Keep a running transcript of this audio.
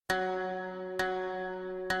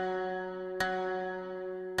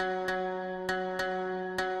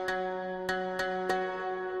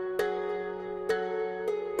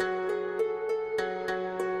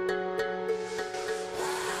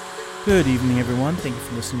Good evening, everyone. Thank you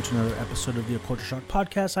for listening to another episode of the Culture Shock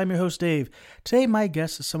Podcast. I'm your host, Dave. Today, my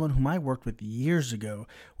guest is someone whom I worked with years ago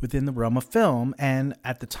within the realm of film, and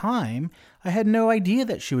at the time, I had no idea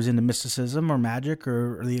that she was into mysticism or magic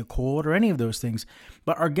or the occult or any of those things.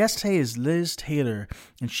 But our guest today is Liz Taylor,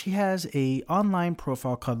 and she has a online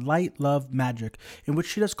profile called Light, Love, Magic, in which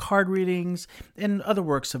she does card readings and other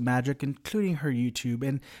works of magic, including her YouTube.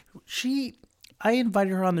 And I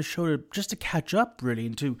invited her on the show just to catch up, really,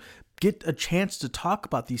 and to get a chance to talk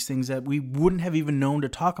about these things that we wouldn't have even known to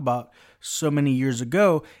talk about so many years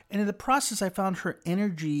ago. And in the process, I found her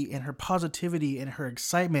energy and her positivity and her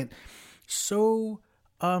excitement so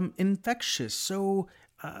infectious. So,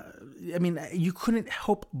 you couldn't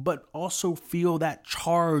help but also feel that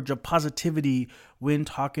charge of positivity when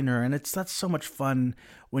talking to her. And that's so much fun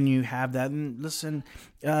when you have that. And listen,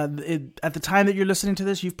 at the time that you're listening to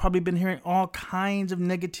this, you've probably been hearing all kinds of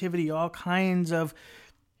negativity, all kinds of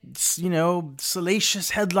salacious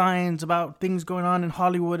headlines about things going on in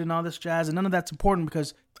Hollywood and all this jazz. And none of that's important,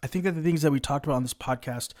 because I think that the things that we talked about on this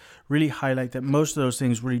podcast really highlight that most of those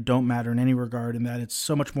things really don't matter in any regard, and that it's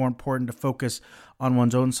so much more important to focus on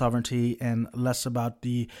one's own sovereignty and less about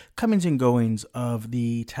the comings and goings of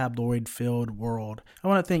the tabloid-filled world. I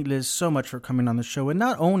want to thank Liz so much for coming on the show and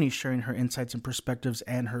not only sharing her insights and perspectives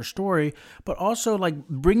and her story, but also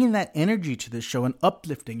bringing that energy to this show and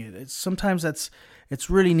uplifting it. It's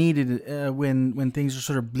really needed when things are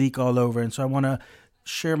sort of bleak all over. And so I want to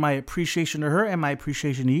share my appreciation to her and my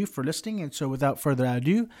appreciation to you for listening. And so without further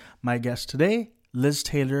ado, my guest today, Liz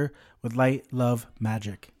Taylor with Light, Love,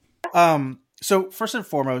 Magic. So first and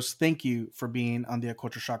foremost, thank you for being on the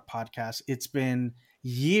Culture Shock podcast. It's been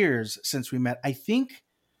years since we met.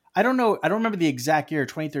 I don't remember the exact year,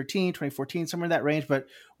 2013, 2014, somewhere in that range, but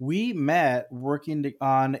we met working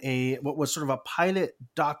on what was sort of a pilot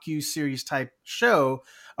docu-series type show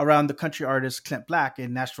around the country artist Clint Black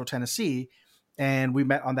in Nashville, Tennessee. And we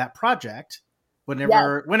met on that project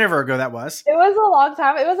whenever ago that was. It was a long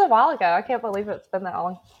time. It was a while ago. I can't believe it's been that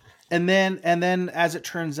long. And then as it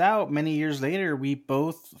turns out, many years later, we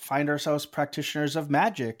both find ourselves practitioners of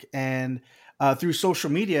magic. And through social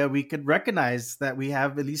media, we could recognize that we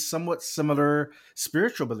have at least somewhat similar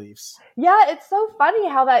spiritual beliefs. Yeah, it's so funny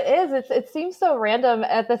how that is. It seems so random.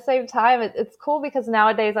 At the same time, it's cool because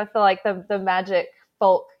nowadays I feel like the magic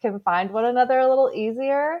folk can find one another a little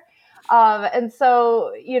easier. And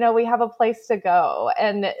so, we have a place to go.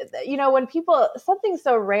 And, when something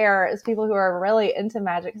so rare as people who are really into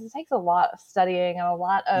magic, because it takes a lot of studying and a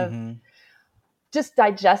lot of just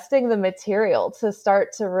digesting the material to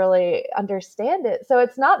start to really understand it. So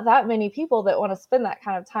it's not that many people that want to spend that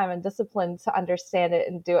kind of time and discipline to understand it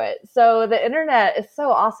and do it. So the internet is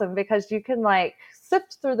so awesome because you can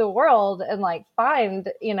sift through the world and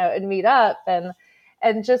find, and meet up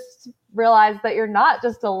and just realize that you're not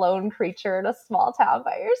just a lone creature in a small town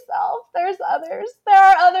by yourself. There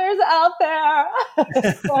are others out there.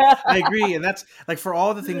 I agree. And that's for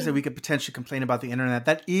all the things that we could potentially complain about the internet,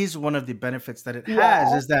 that is one of the benefits that it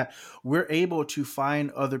has, is that we're able to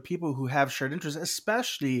find other people who have shared interests,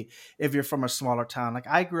 especially if you're from a smaller town.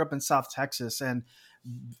 I grew up in South Texas, and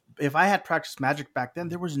if I had practiced magic back then,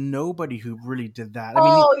 there was nobody who really did that.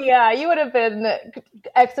 You would have been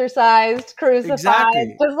exorcised, crucified,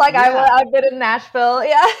 exactly. Just like I've been in Nashville.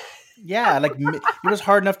 Yeah. Yeah, it was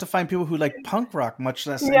hard enough to find people who like punk rock, much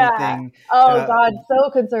less anything. Oh God, so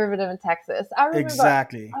conservative in Texas. I remember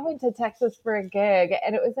exactly. I went to Texas for a gig,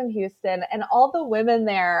 and it was in Houston, and all the women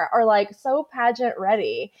there are so pageant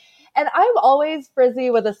ready. And I'm always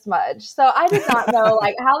frizzy with a smudge. So I did not know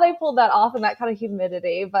how they pulled that off in that kind of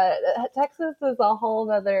humidity. But Texas is a whole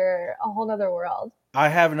nother world. I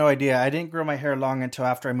have no idea. I didn't grow my hair long until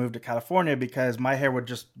after I moved to California, because my hair would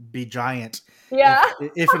just be giant. Yeah.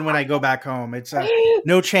 If and when I go back home, it's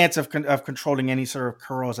no chance of controlling any sort of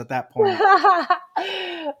curls at that point.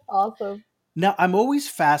 Awesome. Now, I'm always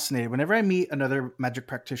fascinated whenever I meet another magic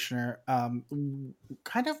practitioner,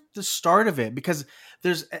 kind of the start of it, because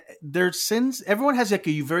everyone has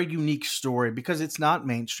a very unique story, because it's not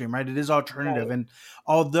mainstream, right? It is alternative. Right. And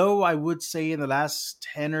although I would say in the last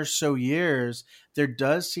 10 or so years, there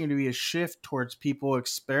does seem to be a shift towards people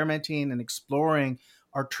experimenting and exploring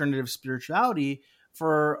alternative spirituality.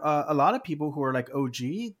 For a lot of people who are OG,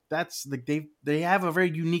 that's they have a very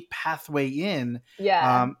unique pathway in.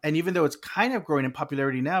 Yeah. And even though it's kind of growing in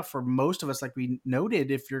popularity now, for most of us, like we noted,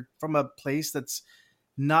 if you're from a place that's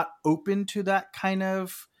not open to that kind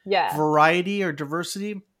of variety or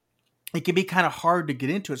diversity, it can be kind of hard to get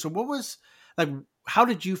into it. So what was how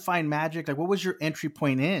did you find magic? What was your entry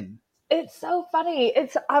point in? It's so funny.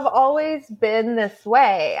 I've always been this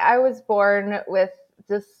way. I was born with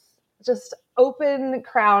just just open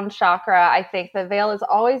crown chakra. I think the veil has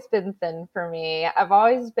always been thin for me. I've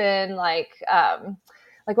always been like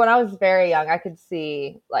when I was very young, I could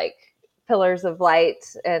see like pillars of light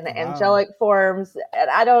and Wow. angelic forms. And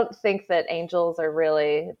I don't think that angels are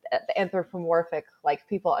really anthropomorphic like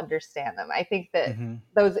people understand them. I think that Hmm.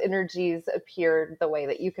 those energies appear the way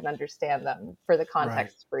that you can understand them for the Right.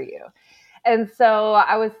 context for you. And so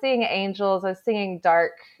I was seeing angels, I was seeing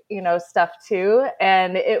dark, stuff too.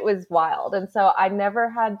 And it was wild. And so I never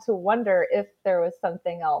had to wonder if there was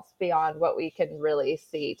something else beyond what we can really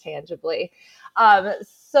see tangibly.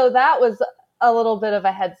 So that was a little bit of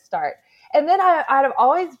a head start. And then I've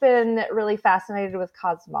always been really fascinated with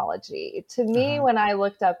cosmology. To me, Uh-huh. when I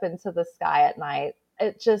looked up into the sky at night,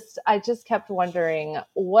 I just kept wondering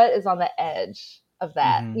what is on the edge of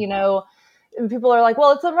that, Hmm. and people are like,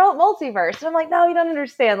 well, it's a multiverse. And I'm like, no, you don't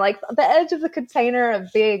understand. Like the edge of the container of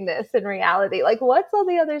beingness in reality. Like what's on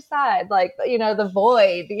the other side? Like, the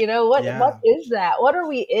void, what Yeah. is that? What are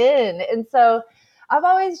we in? And so I've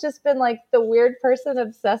always just been like the weird person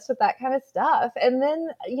obsessed with that kind of stuff. And then,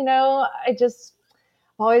 I just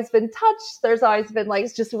always been touched. There's always been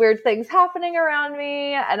like just weird things happening around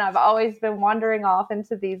me. And I've always been wandering off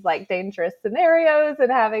into these like dangerous scenarios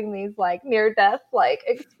and having these like near death like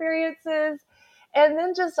experiences. And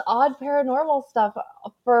then just odd paranormal stuff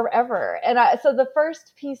forever. So the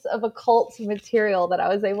first piece of occult material that I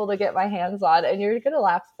was able to get my hands on, and you're going to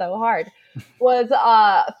laugh so hard, was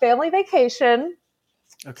Family Vacation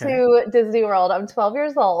Okay. to Disney World. I'm 12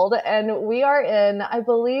 years old, and we are in, I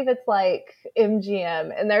believe it's like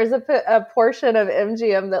MGM, and there's a portion of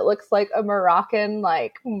MGM that looks like a Moroccan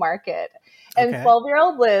like market. And Okay.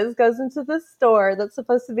 12-year-old Liz goes into the store that's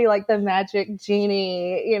supposed to be like the magic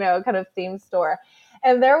genie, kind of theme store.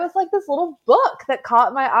 And there was like this little book that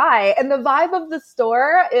caught my eye. And the vibe of the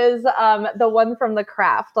store is the one from The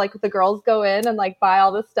Craft. Like the girls go in and like buy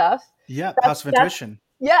all the stuff. Yeah. That's House of that's Intuition.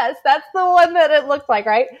 Yes, that's the one that it looked like,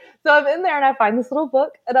 right? So I'm in there and I find this little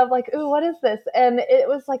book and I'm like, ooh, what is this? And it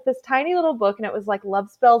was like this tiny little book and it was like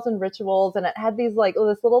love spells and rituals. And it had these like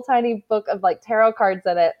this little tiny book of like tarot cards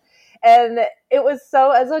in it. And it was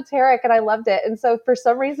so esoteric and I loved it. And so for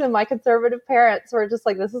some reason, my conservative parents were just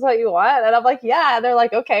like, this is what you want? And I'm like, yeah. And they're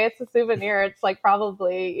like, okay, it's a souvenir. It's like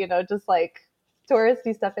probably, just like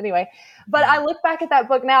touristy stuff anyway. But Yeah. I look back at that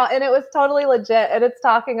book now and it was totally legit. And it's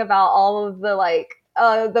talking about all of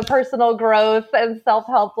the personal growth and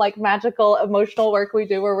self-help, like magical emotional work we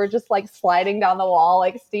do where we're just like sliding down the wall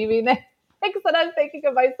like Stevie Nicks. And I'm thinking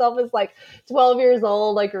of myself as like 12 years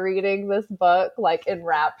old, like reading this book, like in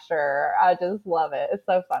rapture. I just love it. It's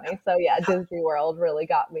so funny. So yeah, Disney World really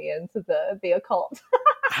got me into the occult.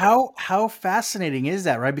 How fascinating is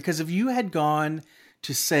that, right? Because if you had gone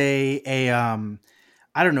to say a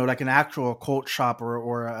I don't know, like an actual occult shop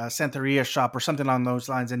or a Santeria shop or something along those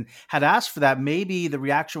lines and had asked for that, maybe the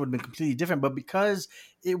reaction would have been completely different. But because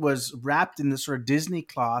it was wrapped in this sort of Disney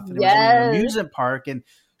cloth and it was in an Yes. amusement park and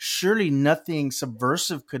surely nothing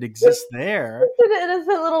subversive could exist there. An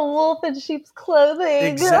innocent little wolf in sheep's clothing.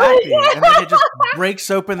 Exactly. And then it just breaks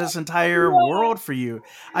open this entire Yeah. world for you.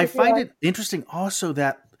 I find Yeah. it interesting also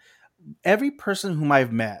that every person whom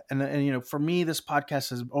I've met, and for me, this podcast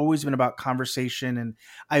has always been about conversation and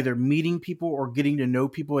either meeting people or getting to know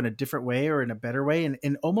people in a different way or in a better way. And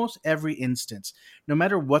in almost every instance, no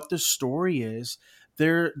matter what the story is,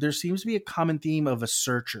 there seems to be a common theme of a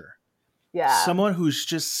searcher, Yeah. someone who's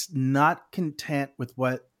just not content with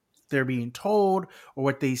what they're being told or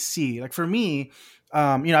what they see. Like for me,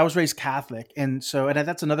 I was raised Catholic, and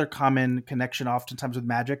that's another common connection, oftentimes with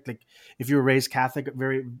magic. Like if you were raised Catholic,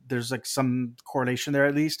 there's like some correlation there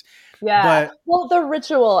at least. Yeah. But Well, the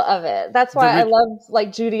ritual of it. That's the why I rich, love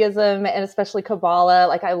like Judaism and especially Kabbalah.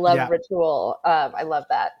 Like I love yeah, ritual. I love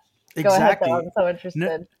that. Go ahead though. exactly. I'm so No,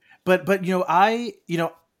 interested. but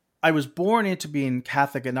I was born into being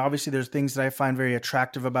Catholic, and obviously there's things that I find very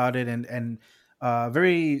attractive about it, and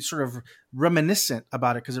very sort of reminiscent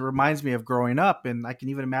about it because it reminds me of growing up, and I can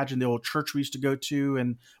even imagine the old church we used to go to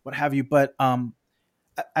and what have you. But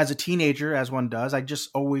as a teenager, as one does, I just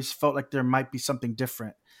always felt like there might be something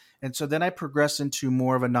different. And so then I progressed into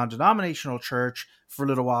more of a non-denominational church for a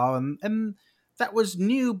little while, and that was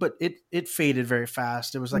new, but it faded very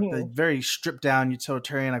fast. It was like the Mhm. very stripped down,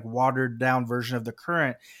 utilitarian, like watered down version of the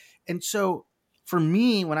current. And so for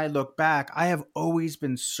me, when I look back, I have always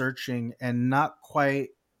been searching and not quite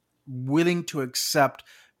willing to accept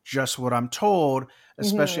just what I'm told,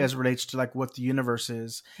 especially Mhm. as it relates to like what the universe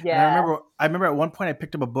is. And I Yeah. remember I remember at one point I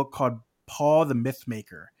picked up a book called Paul the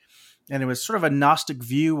Mythmaker, and it was sort of a Gnostic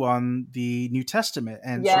view on the New Testament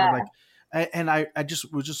and sort of Yeah. like I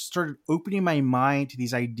just was just started opening my mind to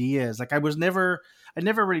these ideas. Like I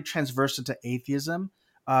never really transversed into atheism.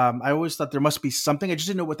 I always thought there must be something. I just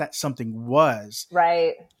didn't know what that something was.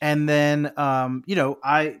 Right. And then,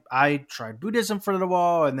 I tried Buddhism for a little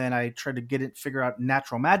while, and then I tried to figure out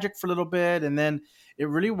natural magic for a little bit. And then it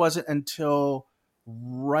really wasn't until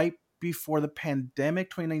right before the pandemic,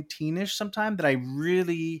 2019 ish sometime, that I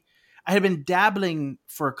had been dabbling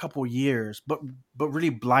for a couple years, but really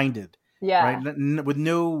blinded, right? Yeah. With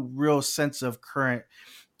no real sense of current.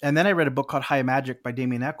 And then I read a book called High Magic by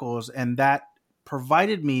Damien Eccles, and that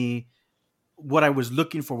provided me what I was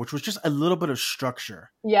looking for, which was just a little bit of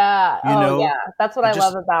structure, Yeah. you Oh, know, yeah. That's what I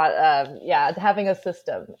love just about, yeah, having a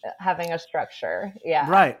system, having a structure. Yeah.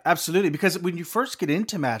 right. Absolutely. Because when you first get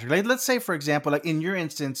into magic, like let's say, for example, like in your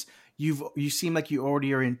instance, you seem like you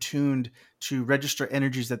already are in tuned to register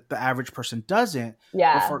energies that the average person doesn't. But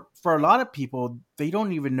Yeah. for a lot of people, they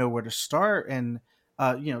don't even know where to start. And,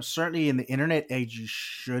 certainly in the internet age, you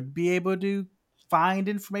should be able to find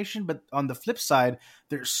information. But on the flip side,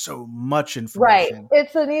 there's so much Right. information.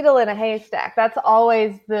 It's a needle in a haystack. That's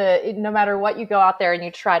always no matter what you go out there and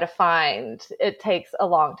you try to find, it takes a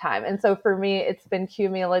long time. And so for me, it's been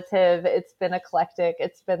cumulative, it's been eclectic,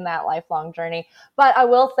 it's been that lifelong journey. But I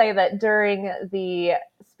will say that during the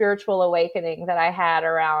spiritual awakening that I had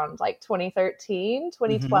around like 2013, Hmm.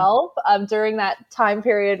 2012, during that time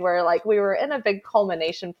period where like we were in a big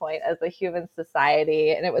culmination point as a human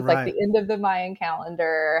society, and it was like Right. the end of the Mayan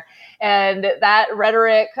calendar, and that rhetoric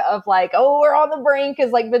of like, oh, we're on the brink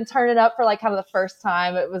is like been turning up for like kind of the first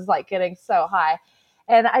time. It was like getting so high.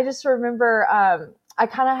 And I just remember I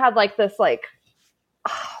kind of had like this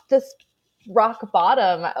this rock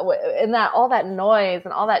bottom in that all that noise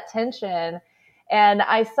and all that tension. And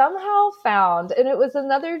I somehow found, and it was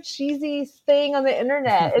another cheesy thing on the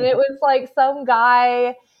internet, and it was like some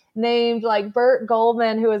guy named like Burt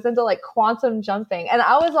Goldman who was into like quantum jumping, and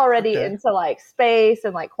I was already Okay. into like space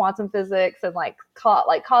and like quantum physics and like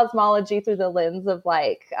like cosmology through the lens of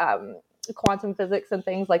like quantum physics and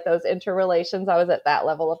things like those interrelations. I was at that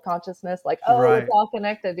level of consciousness, like, oh, it's Right. all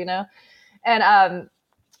connected, you know. And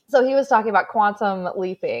so he was talking about quantum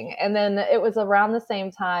leaping, and then it was around the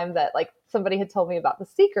same time that like somebody had told me about The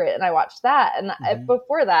Secret, and I watched that. And Hmm.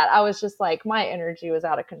 before that, I was just like, my energy was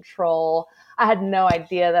out of control. I had no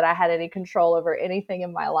idea that I had any control over anything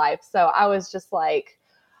in my life, so I was just like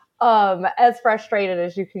as frustrated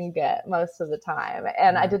as you can get most of the time.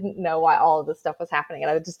 And I Right. didn't know why all of this stuff was happening.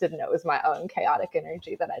 And I just didn't know it was my own chaotic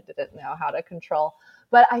energy that I didn't know how to control.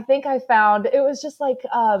 But I think I found it was just like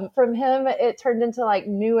from him, it turned into like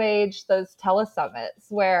new age, those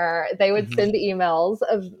telesummits where they would Hmm. send emails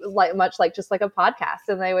of like much like just like a podcast,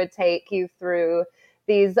 and they would take you through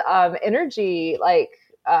these energy, like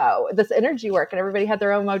this energy work, and everybody had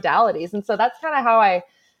their own modalities. And so that's kind of how I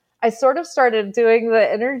sort of started doing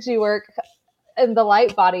the energy work in the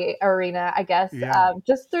light body arena, I guess, Yeah.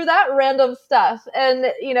 just through that random stuff.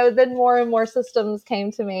 And, you know, then more and more systems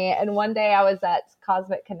came to me. And one day I was at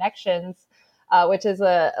Cosmic Connections, which is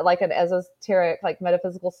a like an esoteric, like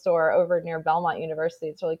metaphysical store over near Belmont University.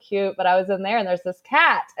 It's really cute. But I was in there, and there's this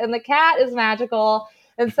cat, and the cat is magical.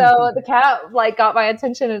 And so the cat like got my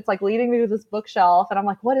attention. It's like leading me to this bookshelf, and I'm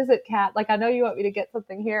like, "What is it, cat? Like, I know you want me to get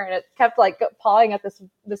something here." And it kept like pawing at this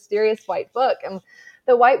mysterious white book. And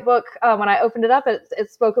the white book, when I opened it up,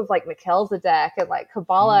 it spoke of like Melchizedek and like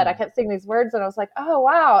Kabbalah, and I Mm. kept seeing these words, and I was like, "Oh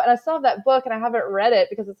wow!" And I still have that book, and I haven't read it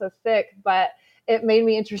because it's so thick, but it made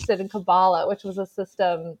me interested in Kabbalah, which was a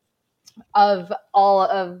system of all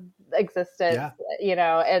of existence, Yeah. you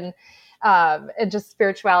know, and just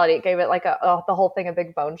spirituality. It gave it like the whole thing a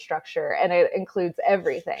big bone structure, and it includes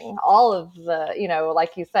everything, all of the, you know,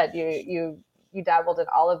 like you said, you dabbled in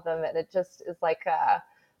all of them, and it just is like a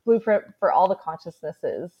blueprint for all the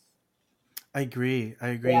consciousnesses. I agree. I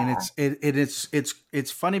agree, and Yeah,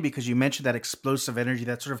 it's funny because you mentioned that explosive energy,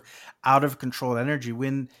 that sort of out of control energy.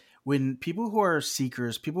 When people who are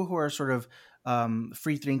seekers, people who are sort of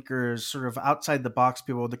free thinkers, sort of outside the box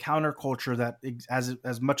people, the counterculture that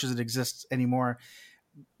as much as it exists anymore,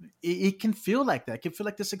 it can feel like that. It can feel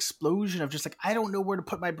like this explosion of just like I don't know where to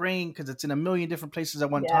put my brain because it's in a million different places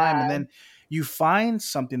at one time, and yeah, then you find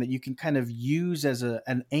something that you can kind of use as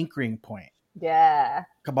an anchoring point. yeah,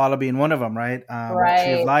 Kabbalah being one of them, right? The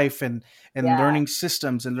tree of right, life, and yeah, learning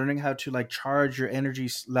systems, and learning how to like charge your energy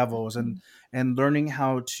levels, and learning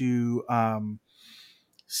how to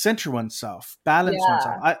center oneself, balance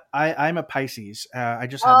oneself. yeah. I'm a Pisces. Oh,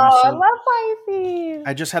 I love Pisces.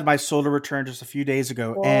 I just had my solar return just a few days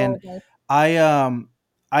ago, and Oh, I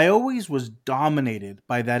I always was dominated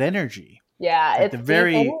by that energy. Yeah, like the it's deep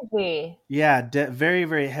very, energy. yeah, very,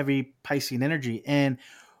 very heavy Piscean energy. And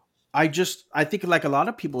I think like a lot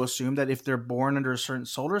of people assume that if they're born under a certain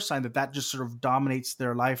solar sign, that just sort of dominates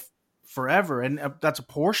their life forever. And that's a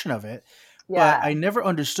portion of it. But Yeah, I never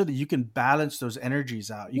understood that you can balance those energies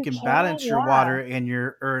out. You you can can. balance your Yeah, water and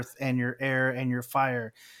your earth and your air and your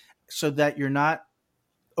fire so that you're not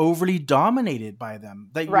overly dominated by them.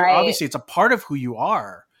 That you're right. obviously, it's a part of who you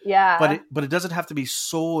are, Yeah, but it doesn't have to be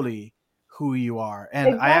solely who you are.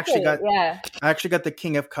 And exactly. Yeah, I actually got the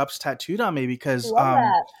King of Cups tattooed on me because love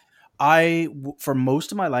that. for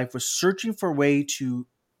most of my life was searching for a way to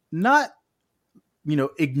not,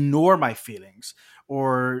 ignore my feelings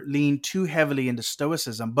or lean too heavily into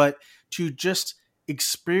stoicism, but to just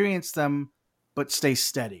experience them, but stay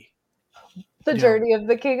steady. The You know, journey of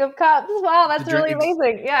the King of Cups. Wow, the that's really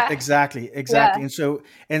amazing. Yeah, exactly, yeah, exactly.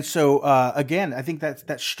 Again, I think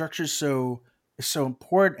that structure is so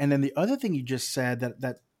important. And then the other thing you just said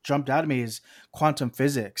that jumped out at me is quantum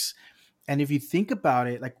physics. And if you think about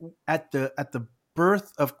it, like at the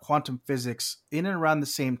birth of quantum physics, in and around the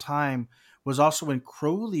same time was also when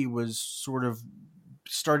Crowley was sort of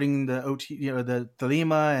starting the OT, the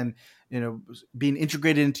Thelema, and being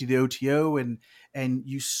integrated into the OTO, and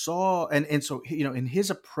you saw, and so in his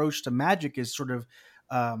approach to magic is sort of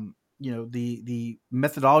the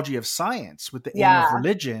methodology of science with the aim of yeah.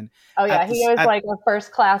 religion Oh at yeah, he this was at like a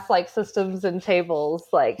first class like systems and tables.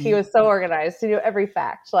 Like he e- was so organized. He knew every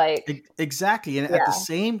fact. Like exactly, and at the yeah,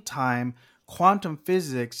 same time quantum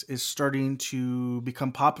physics is starting to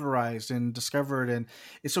become popularized and discovered, and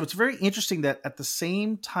so it's very interesting that at the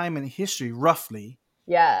same time in history, roughly,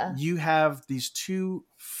 yeah, you have these two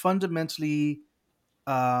fundamentally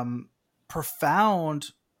um, profound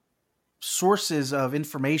sources of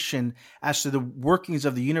information as to the workings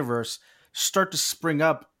of the universe start to spring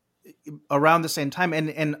up around the same time,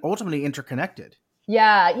 and ultimately interconnected.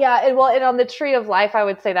 yeah, yeah. And well, and on the tree of life, I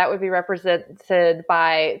would say that would be represented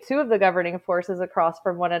by two of the governing forces across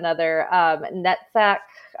from one another. Netzach,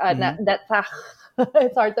 Hmm. Netzach.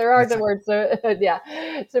 It's hard. They're hard That's to like, words to yeah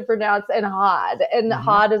to pronounce. And Hod, and hmm.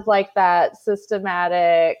 Hod is like that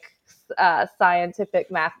systematic,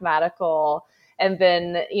 scientific, mathematical. And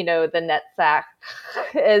then the Netzach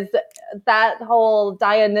is that whole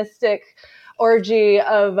Dionystic orgy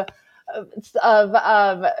of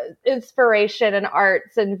inspiration and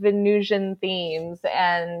arts and Venusian themes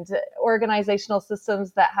and organizational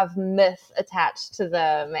systems that have myth attached to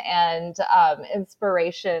them and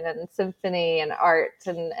inspiration and symphony and art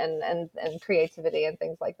and creativity and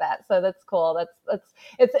things like that. So that's cool.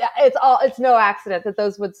 It's no accident that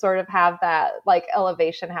those would sort of have that like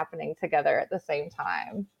elevation happening together at the same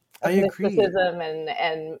time I of agree. mysticism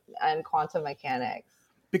and quantum mechanics.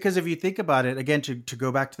 Because if you think about it again, to go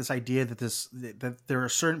back to this idea that there are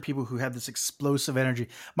certain people who have this explosive energy.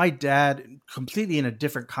 My dad, completely in a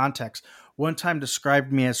different context, one time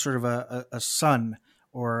described me as sort of a sun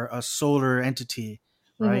or a solar entity,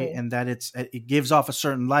 right? Mm-hmm. And that it gives off a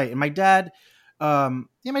certain light. And my dad, yeah,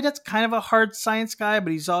 my dad's kind of a hard science guy,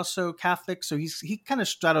 but he's also Catholic, so he kind of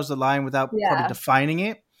straddles the line without probably Yeah. defining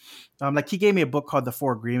it. Like he gave me a book called The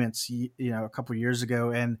Four Agreements, a couple of years ago,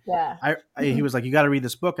 and Yeah. he was like, "You got to read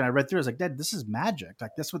this book," and I read through. I was like, "Dad, this is magic.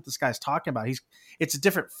 Like that's what this guy's talking about. It's a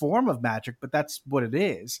different form of magic, but that's what it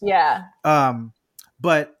is." Yeah. Um,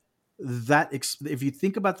 but if you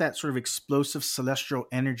think about that sort of explosive celestial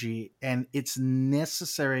energy, and it's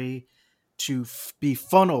necessary to be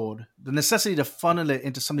funneled, the necessity to funnel it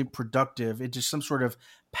into something productive, into some sort of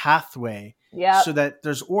pathway, Yep. so that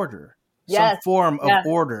there's order, some Yes. form of Yeah.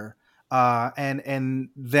 order, and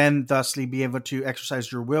then thusly be able to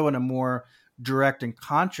exercise your will in a more direct and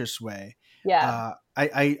conscious way. Yeah.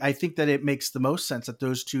 I think that it makes the most sense that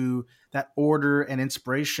those two, that order and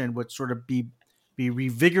inspiration, would sort of be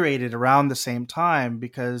revigorated around the same time,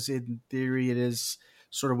 because in theory it is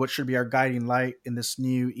sort of what should be our guiding light in this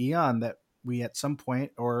new eon that we at some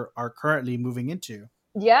point or are currently moving into.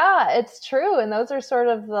 Yeah, it's true. And those are sort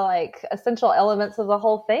of the like essential elements of the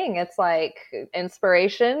whole thing. It's like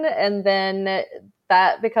inspiration and then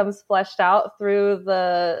that becomes fleshed out through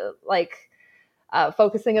the like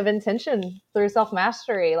focusing of intention through self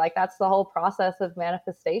mastery. Like that's the whole process of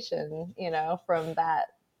manifestation, from that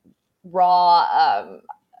raw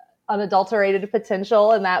unadulterated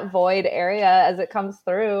potential in that void area as it comes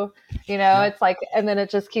through. Yeah. It's like, and then it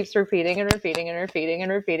just keeps repeating and repeating and repeating and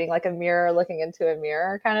repeating, like a mirror looking into a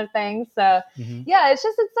mirror kind of thing. So Hmm. yeah, it's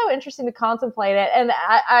so interesting to contemplate it. And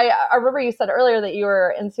I remember you said earlier that you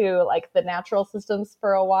were into like the natural systems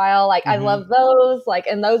for a while. Like I Hmm. love those, like,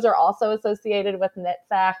 and those are also associated with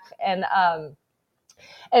Netzach and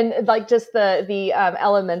And like just the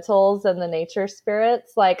elementals and the nature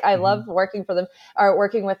spirits, like I Hmm. love working for them or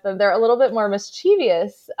working with them. They're a little bit more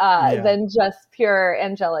mischievous Yeah. than just pure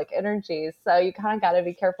angelic energies, so you kind of got to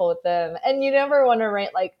be careful with them, and you never want to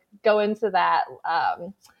like go into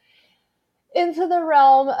the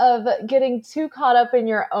realm of getting too caught up in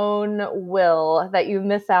your own will that you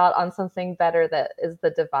miss out on something better that is the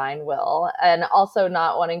divine will, and also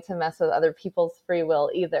not wanting to mess with other people's free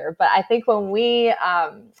will either. But I think when we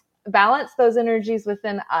balance those energies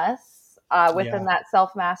within us, within Yeah. that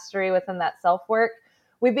self mastery, within that self work,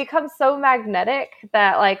 we become so magnetic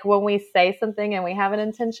that like when we say something and we have an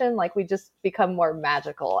intention, like we just become more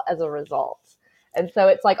magical as a result. And so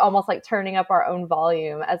it's like almost like turning up our own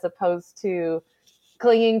volume as opposed to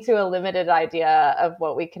clinging to a limited idea of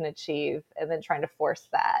what we can achieve and then trying to force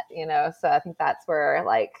that, you know? So I think that's where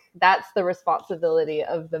like, that's the responsibility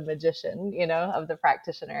of the magician, you know, of the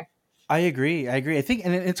practitioner. I agree. I agree. I think,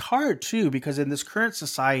 and it's hard too, because in this current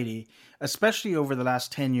society, especially over the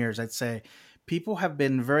last 10 years, I'd say people have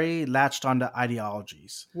been very latched onto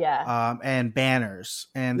ideologies, Yeah. and banners.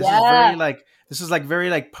 And Yeah. this is like very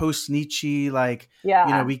like post Nietzsche, like,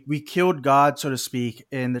 Yeah. we killed God, so to speak,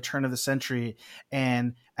 in the turn of the century.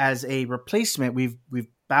 And as a replacement, we've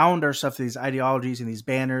bound ourselves to these ideologies and these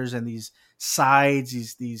banners and these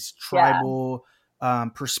sides, these Yeah. tribal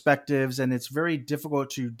perspectives, and it's very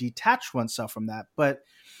difficult to detach oneself from that. But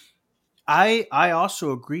I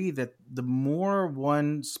also agree that the more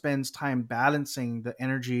one spends time balancing the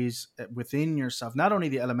energies within yourself, not only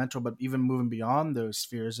the elemental, but even moving beyond those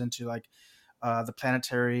spheres into like the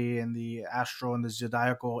planetary and the astral and the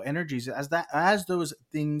zodiacal energies, as those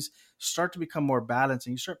things start to become more balanced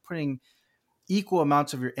and you start putting equal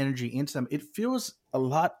amounts of your energy into them, it feels a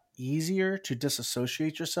lot easier to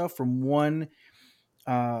disassociate yourself from one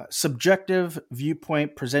subjective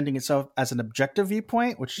viewpoint presenting itself as an objective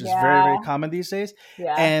viewpoint, which is very, very Yeah. common these days.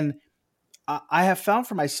 Yeah. And I have found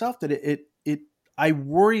for myself that I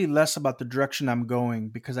worry less about the direction I'm going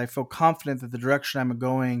because I feel confident that the direction I'm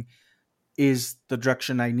going is the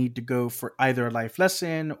direction I need to go for either a life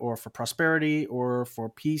lesson or for prosperity or for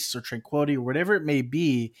peace or tranquility or whatever it may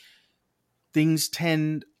be. Things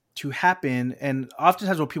tend to happen, and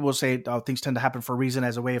oftentimes when people say, oh, things tend to happen for a reason,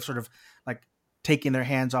 as a way of sort of like taking their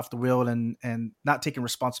hands off the wheel and not taking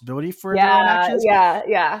responsibility for their own Yeah. actions. Yeah.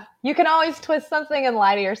 Yeah. You can always twist something and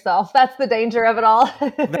lie to yourself. That's the danger of it all.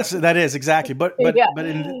 That is exactly, Yeah.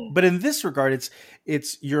 but in this regard,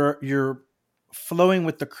 it's you're flowing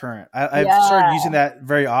with the current. I've started Yeah. using that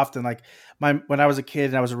very often. Like when I was a kid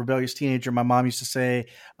and I was a rebellious teenager, my mom used to say,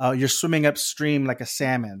 "You're swimming upstream like a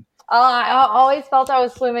salmon." I always felt I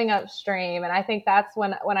was swimming upstream, and I think that's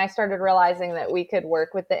when I started realizing that we could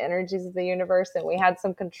work with the energies of the universe and we had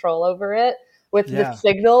some control over it with the Yeah,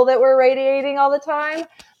 signal that we're radiating all the time.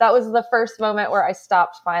 That was the first moment where I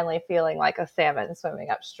stopped finally feeling like a salmon swimming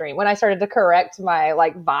upstream. When I started to correct my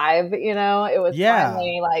like vibe, you know, it was yeah.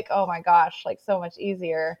 finally like, oh my gosh, like so much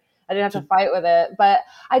easier. I didn't have To to fight with it. But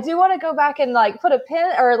I do want to go back and like put a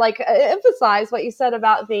pin or like emphasize what you said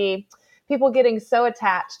about the people getting so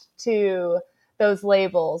attached to those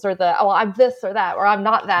labels or the, oh, I'm this or that, or I'm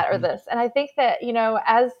not that or Mhm. this. And I think that, you know,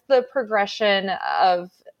 as the progression of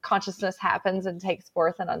consciousness happens and takes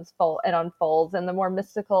forth and unfolds, and the more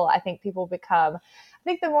mystical I think people become, I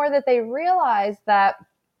think the more that they realize that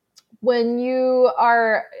when you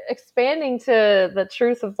are expanding to the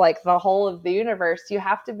truth of like the whole of the universe, you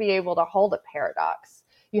have to be able to hold a paradox.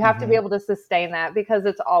 You have to be Mhm. able to sustain that because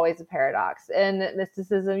it's always a paradox. In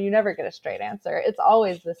mysticism, you never get a straight answer. It's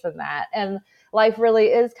always this and that. And life really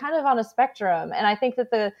is kind of on a spectrum. And I think that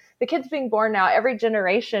the kids being born now, every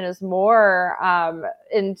generation is more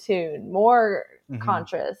in tune, more Mhm.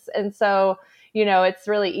 conscious. And so, you know, it's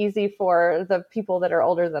really easy for the people that are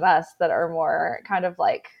older than us that are more kind of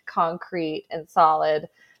like concrete and solid.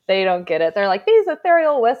 They don't get it. They're like, these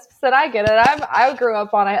ethereal wisps that I get it. I grew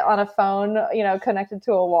up on a phone, you know, connected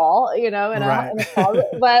to a wall, you know, Right. in a closet.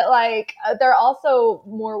 But like, they're also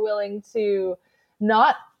more willing to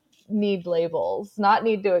not need labels, not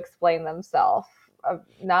need to explain themselves,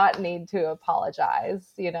 not need to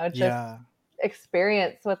apologize, you know, just Yeah.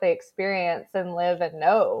 experience what they experience and live and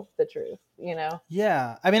know the truth, you know?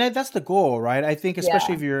 Yeah, I mean that's the goal, right? I think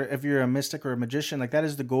especially Yeah. if you're a mystic or a magician, like that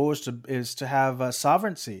is the goal, is to have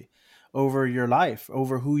sovereignty over your life,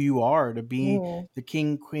 over who you are, to be Mm, the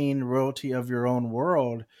king, queen, royalty of your own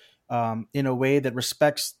world, in a way that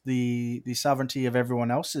respects the sovereignty of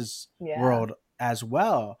everyone else's yeah. world as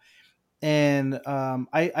well. And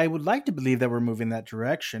I would like to believe that we're moving that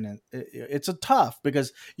direction. And it's a tough,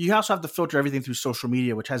 because you also have to filter everything through social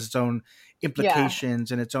media, which has its own Yeah.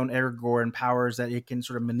 implications and its own error and powers that it can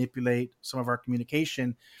sort of manipulate some of our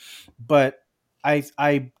communication. But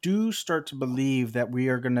I do start to believe that we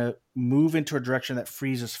are going to move into a direction that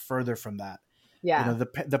frees us further from that. Yeah.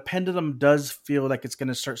 The pendulum does feel like it's going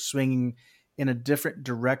to start swinging in a different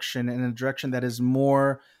direction, in a direction that is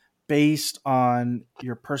more based on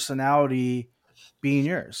your personality being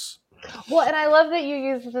yours. Well, and I love that you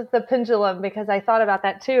use the pendulum, because I thought about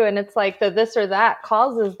that too. And it's like the this or that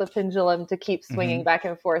causes the pendulum to keep swinging Mm-hmm. back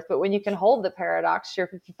and forth. But when you can hold the paradox, you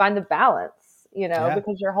find the balance, Yeah.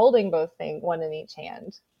 because you're holding both things, one in each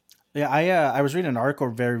hand. Yeah, I was reading an article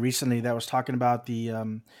very recently that was talking about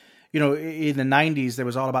in the '90s there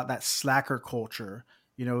was all about that slacker culture.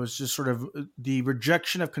 It was just sort of the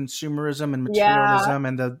rejection of consumerism and Yeah. materialism,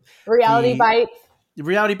 and Reality the bites.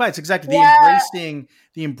 reality bites, exactly, Yeah.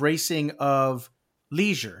 the embracing of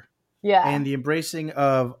leisure Yeah. and the embracing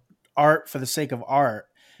of art for the sake of art.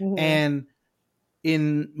 Hmm. And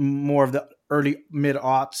in more of the early mid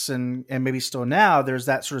aughts and maybe still now, there's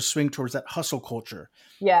that sort of swing towards that hustle culture.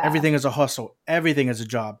 Yeah. Everything is a hustle. Everything is a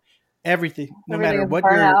job. Everything, no Everything matter is what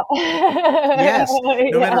burnout. yes,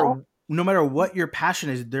 Yeah. no matter what your passion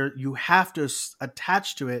is, there you have to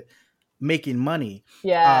attach to it making money. Uh,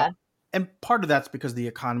 Yeah. and part of that's because the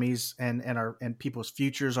economies and people's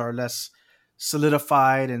futures are less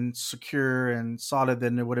solidified and secure and solid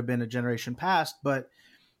than it would have been a generation past. But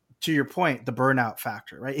to your point, the burnout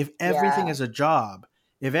factor, right? If everything Yeah. is a job,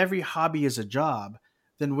 if every hobby is a job,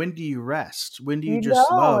 then when do you rest? When do you You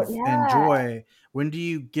just don't. love and Yeah. joy? When do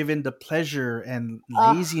you give in to pleasure and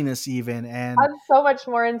Ugh, laziness, even? And I'm so much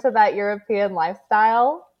more into that European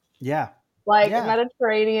lifestyle, yeah, like yeah,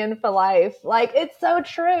 Mediterranean for life. Like, it's so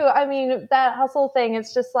true. I mean, that hustle thing,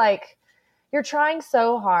 it's just like you're trying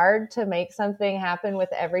so hard to make something happen with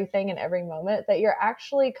everything in every moment that you're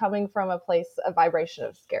actually coming from a place, a vibration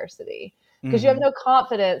of scarcity, because you have hmm, no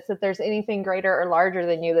confidence that there's anything greater or larger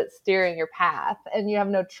than you that's steering your path. And you have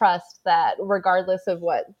no trust that, regardless of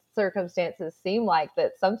what circumstances seem like,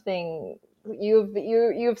 that something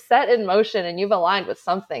you've set in motion and you've aligned with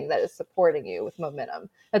something that is supporting you with momentum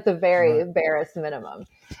at the very right, barest minimum.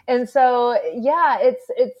 And so, yeah,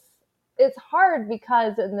 it's hard,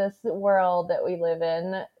 because in this world that we live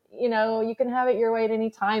in, you can have it your way at any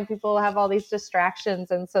time. People have all these distractions,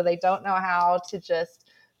 and so they don't know how to just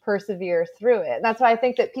persevere through it. And that's why I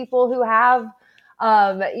think that people who have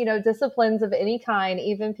disciplines of any kind,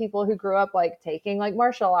 even people who grew up like taking like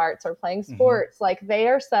martial arts or playing hmm, sports, like they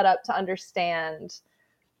are set up to understand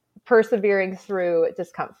persevering through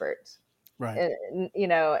discomfort, right.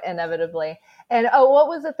 inevitably. And what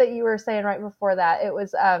was it that you were saying right before that? It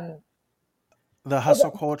was The hustle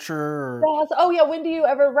culture, or oh yeah, when do you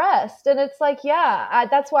ever rest? And it's like, yeah,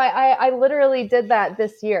 that's why I literally did that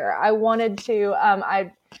this year. I wanted to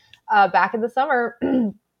I back in the summer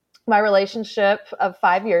my relationship of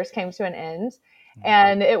 5 years came to an end.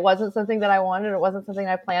 And it wasn't something that I wanted. It wasn't something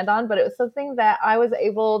I planned on, but it was something that I was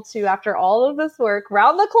able to, after all of this work,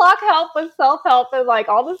 round the clock help with self help and like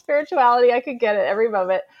all the spirituality I could get at every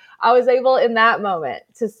moment. I was able in that moment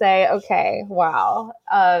to say, okay, wow,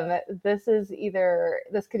 this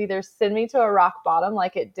could either send me to a rock bottom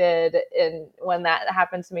like it did in when that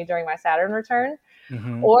happened to me during my Saturn return,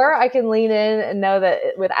 hmm, or I can lean in and know that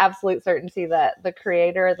with absolute certainty that the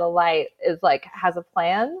creator, the light, is like has a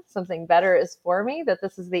plan, something better is for me, that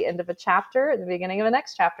this is the end of a chapter and the beginning of a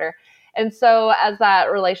next chapter. And so as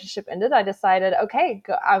that relationship ended, I decided, okay,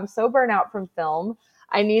 I'm so burnt out from film.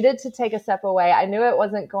 I needed to take a step away. I knew it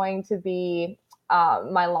wasn't going to be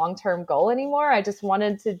my long-term goal anymore. I just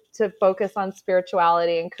wanted to focus on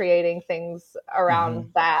spirituality and creating things hmm,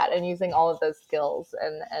 around that and using all of those skills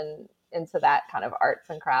and into that kind of arts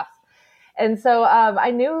and crafts. And so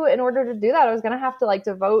I knew in order to do that, I was going to have to like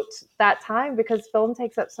devote that time, because film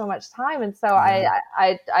takes up so much time. And so yeah,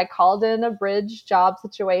 I called in a bridge job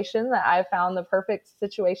situation that I found the perfect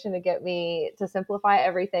situation to get me to simplify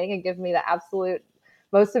everything and give me the absolute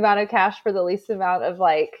most amount of cash for the least amount of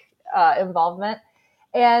like involvement.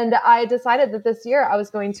 And I decided that this year I was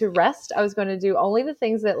going to rest. I was going to do only the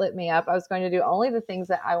things that lit me up. I was going to do only the things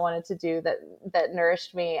that I wanted to do that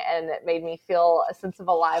nourished me and that made me feel a sense of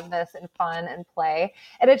aliveness and fun and play.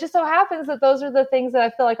 And it just so happens that those are the things that I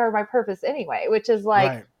feel like are my purpose anyway, which is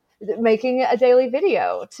like right. making a daily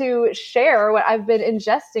video to share what I've been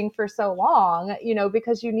ingesting for so long,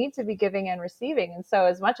 because you need to be giving and receiving. And so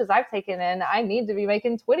as much as I've taken in, I need to be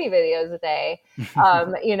making 20 videos a day.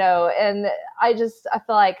 And I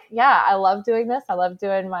feel like, yeah, I love doing this. I love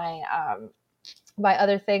doing by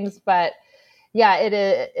other things. But yeah,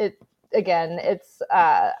 it again, it's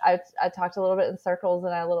I talked a little bit in circles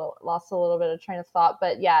and I lost a little bit of train of thought,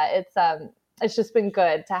 but yeah, it's just been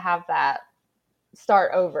good to have that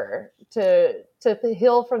start over, to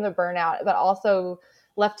heal from the burnout, but also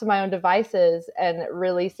left to my own devices and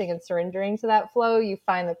releasing and surrendering to that flow, you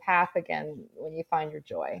find the path again when you find your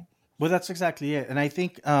joy. Well, that's exactly it. And I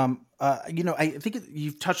think, I think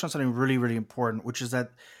you've touched on something really, really important, which is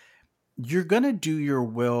that you're going to do your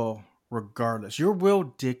will regardless. Your will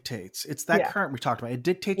dictates. It's that Yeah. current we talked about. It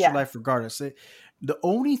dictates your Yeah. life regardless. The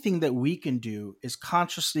only thing that we can do is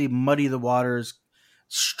consciously muddy the waters,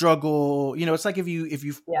 struggle. It's like if you,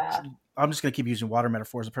 Yeah. I'm just going to keep using water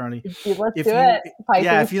metaphors apparently. Let's If do you, it,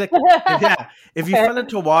 Pisces. if you like, if you fell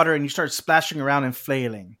into water and you start splashing around and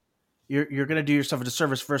flailing, you're going to do yourself a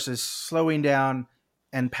disservice versus slowing down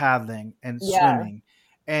and paddling and Yeah. swimming.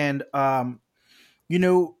 And,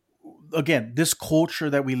 again, this culture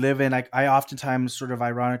that we live in, I oftentimes sort of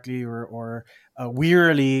ironically or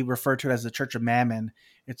wearily refer to it as the Church of Mammon.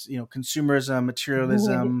 It's, consumerism,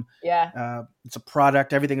 materialism. Yeah. It's a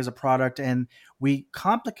product. Everything is a product. And we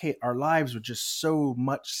complicate our lives with just so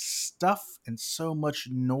much stuff and so much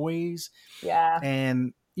noise. Yeah.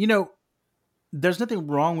 And, there's nothing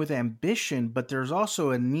wrong with ambition, but there's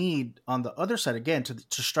also a need on the other side, again,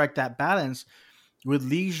 to strike that balance with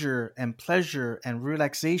leisure and pleasure and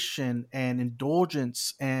relaxation and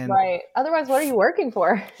indulgence. And Right. Otherwise, what are you working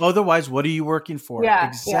for? otherwise, what are you working for? Yeah.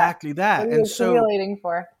 Exactly that. What are you And so accumulating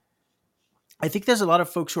for? I think there's a lot of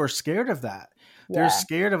folks who are scared of that. They're Yeah.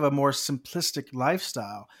 scared of a more simplistic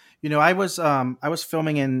lifestyle. I was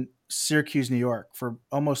filming in Syracuse, New York for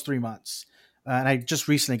almost 3 months. And I just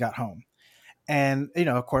recently got home. And,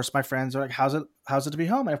 of course, my friends are like, how's it to be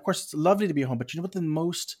home? And of course, it's lovely to be home. But you know what the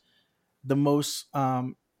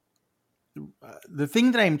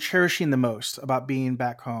thing that I'm cherishing the most about being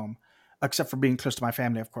back home, except for being close to my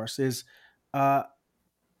family, of course, is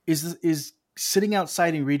sitting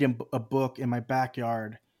outside and reading a book in my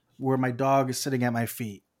backyard where my dog is sitting at my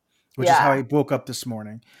feet, which is how I woke up this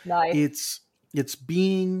morning. Nice. It's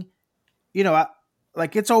being,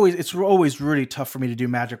 it's always really tough for me to do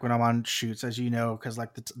magic when I'm on shoots, as you know, because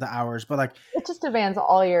like the hours, but like it just demands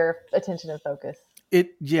all your attention and focus.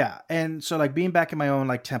 And so like being back in my own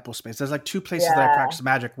like temple space, there's like 2 places that I practice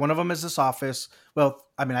magic. One of them is this office. Well,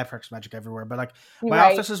 I mean, I practice magic everywhere, but like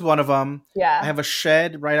my office is one of them. Yeah. I have a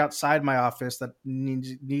shed right outside my office that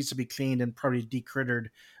needs to be cleaned and probably decrittered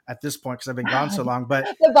at this point because I've been gone so long. But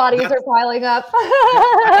the bodies are piling up.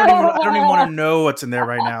 I don't even want to know what's in there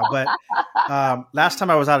right now. But last time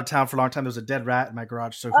I was out of town for a long time, there was a dead rat in my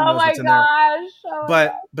garage. So who knows what's in there?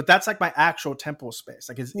 But that's like my actual temple space.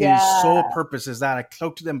 Like its sole purpose is that I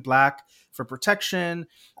cloaked it in black for protection,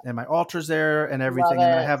 and my altar's there and everything. And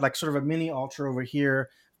then I have like sort of a mini altar over here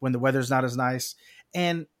when the weather's not as nice.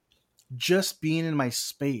 And just being in my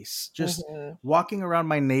space, just walking around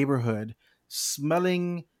my neighborhood,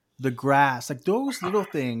 smelling the grass, like those little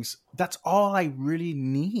things, that's all I really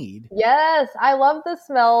need. Yes, I love the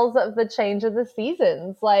smells of the change of the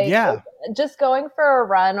seasons. Like just going for a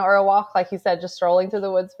run or a walk, like you said, just strolling through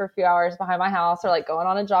the woods for a few hours behind my house, or like going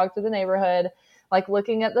on a jog through the neighborhood, like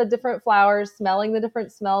looking at the different flowers, smelling the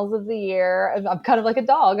different smells of the year. I'm kind of like a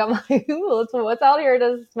dog. I'm like, ooh, what's out here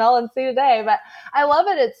to smell and see today? But I love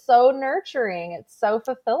it. It's so nurturing. It's so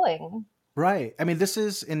fulfilling. Right. I mean, this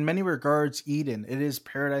is in many regards Eden. It is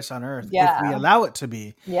paradise on earth if we allow it to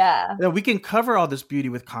be. Yeah. We can cover all this beauty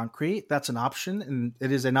with concrete. That's an option. And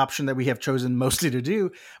it is an option that we have chosen mostly to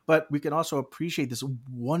do. But we can also appreciate this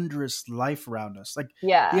wondrous life around us. Like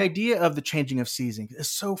the idea of the changing of seasons is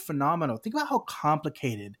so phenomenal. Think about how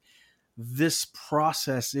complicated this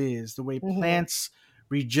process is. The way plants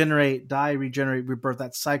regenerate, die, regenerate, rebirth,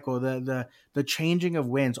 that cycle, the changing of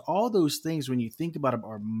winds, all those things when you think about them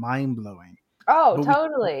are mind blowing. Oh,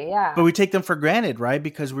 totally. Yeah. But we take them for granted, right?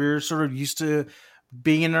 Because we're sort of used to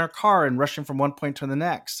being in our car and rushing from one point to the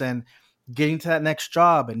next and getting to that next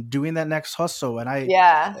job and doing that next hustle. And I've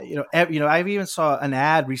even saw an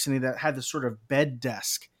ad recently that had this sort of bed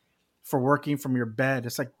desk for working from your bed.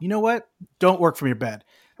 It's like, you know what? Don't work from your bed.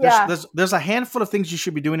 There's a handful of things you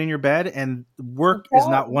should be doing in your bed, and work is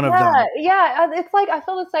not one of them. Yeah, it's like I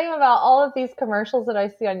feel the same about all of these commercials that I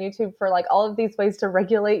see on YouTube for like all of these ways to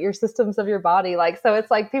regulate your systems of your body. Like, so it's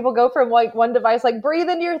like people go from like one device, like breathe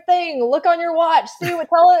into your thing, look on your watch, see what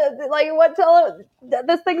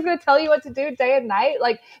this thing's going to tell you what to do day and night.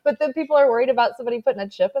 Like, but then people are worried about somebody putting a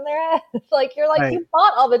chip in their head. Like, you're like, you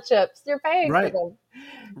bought all the chips, you're paying for them.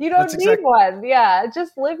 You That's don't need exact. one. Yeah,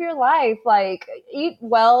 just live your life. Like, eat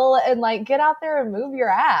well and like get out there and move your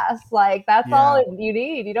ass. Like, that's all Yeah, you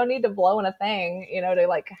need. You don't need to blow in a thing, to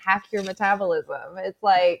like hack your metabolism. It's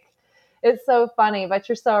like, it's so funny, but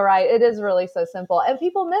you're so right. It is really so simple. And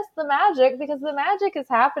people miss the magic because the magic is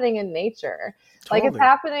happening in nature. Like, it's totally.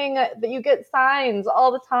 happening that you get signs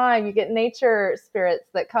all the time. You get nature spirits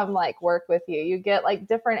that come like work with you. You get like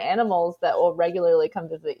different animals that will regularly come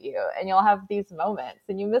visit you, and you'll have these moments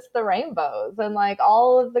and you miss the rainbows and like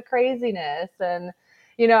all of the craziness. And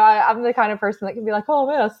I'm the kind of person that can be like, oh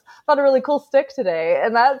man, I found a really cool stick today.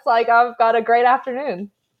 And that's like, I've got a great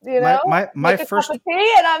afternoon, My make a cup first. of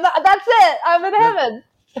tea and that's it. I'm in Yeah, heaven.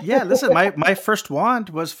 yeah. Listen, my first wand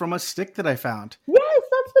was from a stick that I found. Yes,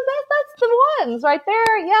 that's the best. That's the ones right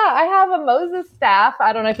there. Yeah, I have a Moses staff.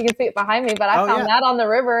 I don't know if you can see it behind me, but I Oh found yeah, that on the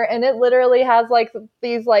river, and it literally has like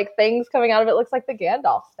these like things coming out of it. Looks like the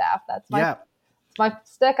Gandalf staff. That's yeah, my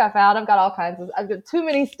stick I found. I've got all kinds of. I've got too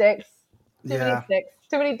many sticks. Too many yeah. sticks.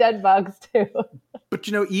 Too many dead bugs too. But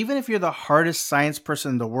even if you're the hardest science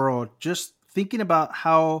person in the world, just thinking about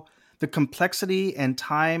how the complexity and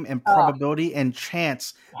time and Oh probability and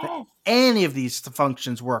chance that yes. any of these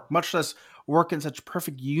functions work, much less work in such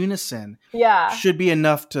perfect unison, Yeah. should be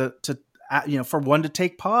enough to for one to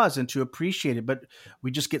take pause and to appreciate it. But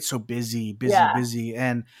we just get so busy, busy, Yeah. busy,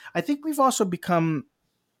 and I think we've also become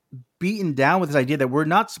beaten down with this idea that we're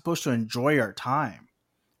not supposed to enjoy our time,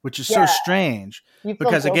 which is so Yeah. strange You feel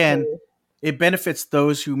because again, guilty. it benefits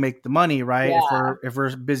those who make the money, right? If Yeah.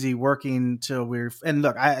 we're busy working till we're and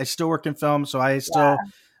look, I still work in film, so Yeah.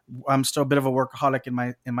 I'm still a bit of a workaholic in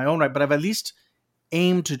my own right, but I've at least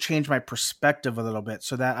aimed to change my perspective a little bit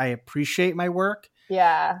so that I appreciate my work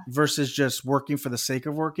Yeah. versus just working for the sake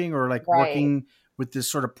of working or like Right. working with this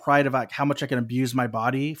sort of pride of like how much I can abuse my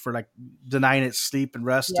body for like denying it sleep and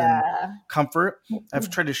rest and Yeah. comfort. I've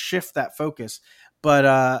tried to shift that focus, but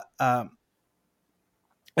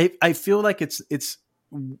I feel like it's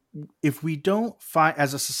if we don't find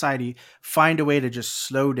as a society find a way to just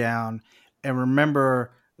slow down and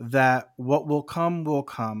remember that what will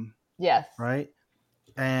come, Yes. right?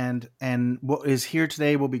 And what is here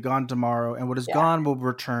today will be gone tomorrow, and what is Yeah. gone will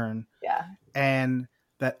return. Yeah. And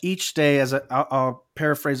that each day, I'll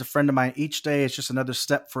paraphrase a friend of mine, each day is just another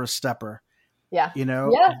step for a stepper. Yeah. You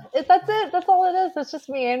know, Yeah. That's it. That's all it is. It's just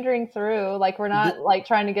meandering through. Like, we're the, not like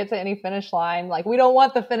trying to get to any finish line. Like, we don't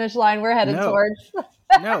want the finish line we're headed no, towards.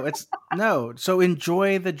 no, it's no. So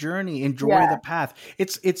enjoy the journey, enjoy Yeah. the path.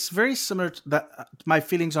 It's very similar to that. My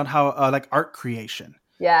feelings on how like art creation.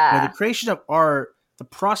 The Yeah. creation of art, the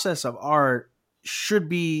process of art should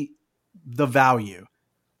be the value.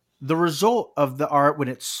 The result of the art when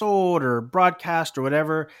it's sold or broadcast or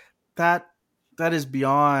whatever, that that is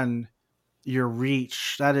beyond your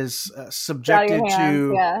reach. That is It's out of subjected your hands.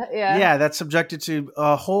 to, Yeah. Yeah. yeah, that's subjected to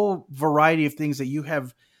a whole variety of things that you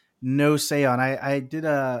have no say on. I did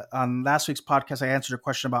on last week's podcast, I answered a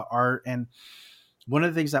question about art, and one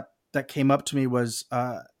of the things that came up to me was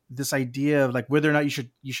this idea of like whether or not you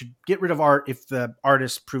should get rid of art if the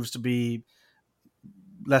artist proves to be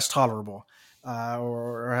less tolerable.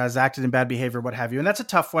 Or has acted in bad behavior, what have you. And that's a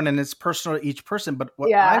tough one, and it's personal to each person. But what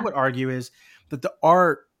I Yeah. would argue is that the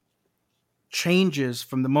art changes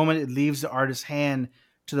from the moment it leaves the artist's hand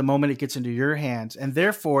to the moment it gets into your hands. And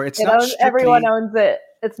therefore, it's not Everyone strictly, owns it.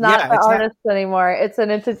 It's not yeah, the it's not, artist anymore. It's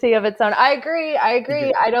an entity of its own. I agree. I agree.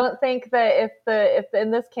 agree. I don't think that if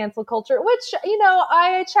in this cancel culture, which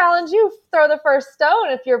I challenge you, throw the first stone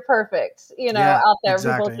if you're perfect. Yeah, Out there,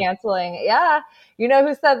 people exactly. canceling. Yeah, you know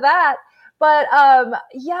who said that. But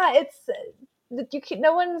yeah, it's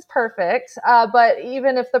no one's perfect. But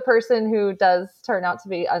even if the person who does turn out to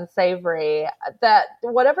be unsavory, that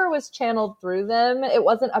whatever was channeled through them, it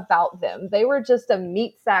wasn't about them. They were just a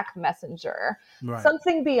meat sack messenger. Right.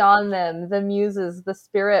 Something beyond them, the muses, the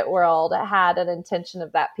spirit world had an intention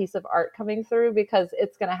of that piece of art coming through because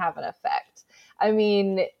it's going to have an effect. I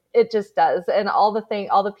mean, it just does. And all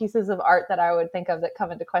the pieces of art that I would think of that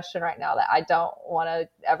come into question right now that I don't want to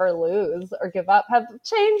ever lose or give up have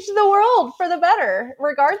changed the world for the better,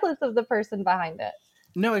 regardless of the person behind it.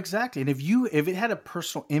 No, exactly. And if it had a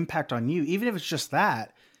personal impact on you, even if it's just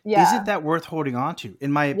that, Yeah. isn't that worth holding on to,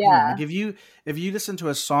 in my opinion? Yeah. Like if you listen to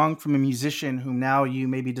a song from a musician whom now you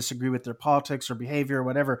maybe disagree with their politics or behavior or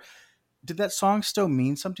whatever, did that song still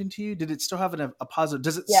mean something to you? Did it still have a positive?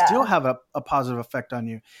 Does it still Yeah. have a positive effect on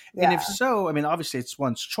you? And if Yeah. so, I mean, obviously it's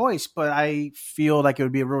one's choice, but I feel like it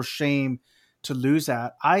would be a real shame to lose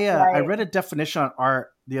that. I Right. read a definition on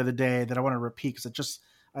art the other day that I want to repeat because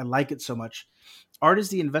I like it so much. Art is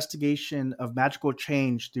the investigation of magical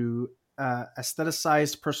change through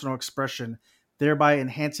aestheticized personal expression thereby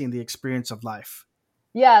enhancing the experience of life.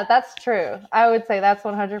 Yeah, that's true. I would say that's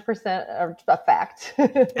 100% a fact. And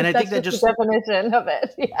I think That's that just the just, definition of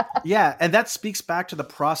it. Yeah. yeah, and that speaks back to the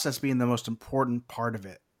process being the most important part of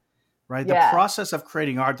it, right? The Yeah. process of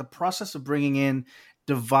creating art, the process of bringing in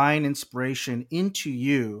divine inspiration into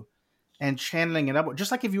you and channeling it up,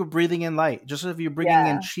 just like if you were breathing in light, just if you're bringing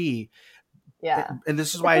in Yeah. chi. Yeah. And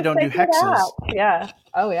this is why It's I a don't do sacred hexes. act. Yeah.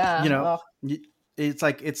 Oh, You yeah. know, Oh, it's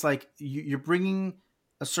like you're bringing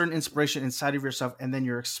a certain inspiration inside of yourself, and then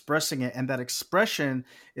you're expressing it, and that expression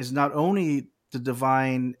is not only the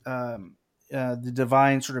divine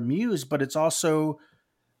sort of muse, but it also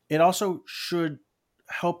should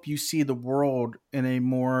help you see the world in a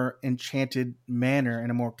more enchanted manner,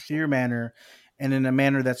 in a more clear manner, and in a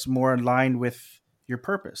manner that's more aligned with your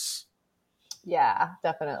purpose. yeah.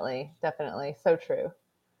 Definitely. Definitely. So true.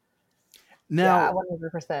 Yeah. Now,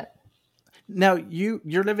 100%. Now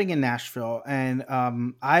you're living in Nashville, and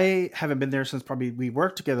I haven't been there since probably we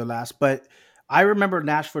worked together last. But I remember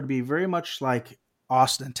Nashville to be very much like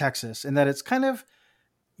Austin, Texas, in that it's kind of,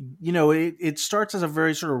 it starts as a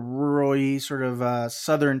very sort of rural sort of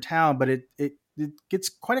southern town, but it gets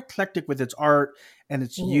quite eclectic with its art and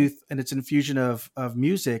its Mhm. youth and its infusion of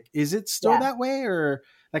music. Is it still Yeah. that way, or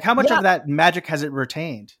like how much Yeah. of that magic has it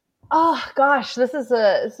retained? Oh gosh, this is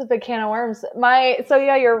a big can of worms. So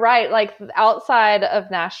yeah, you're right. Like outside of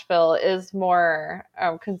Nashville is more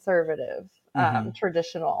conservative, Hmm.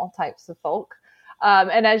 traditional types of folk.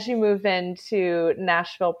 And as you move into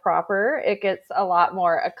Nashville proper, it gets a lot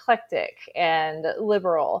more eclectic and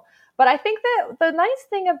liberal. But I think that the nice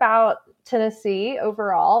thing about Tennessee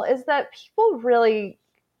overall is that people really,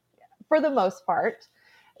 for the most part,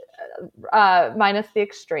 minus the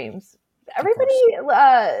extremes, Of course.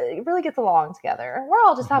 everybody really gets along together. We're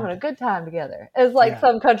all just Hmm. having a good time together, as like Yeah.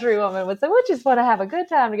 some country woman would say. We just want to have a good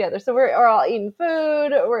time together. So we're all eating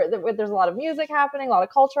food. There's a lot of music happening, a lot of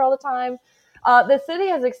culture all the time. The city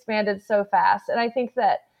has expanded so fast, and I think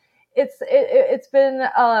that it's been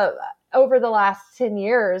over the last 10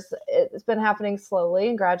 years, it's been happening slowly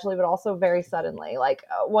and gradually, but also very suddenly. Like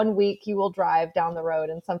one week you will drive down the road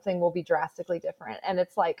and something will be drastically different. And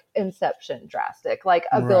it's like inception drastic. Like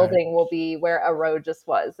a Right. building will be where a road just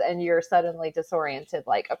was, and you're suddenly disoriented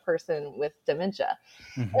like a person with dementia.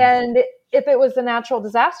 Hmm. And if it was a natural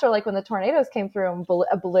disaster, like when the tornadoes came through and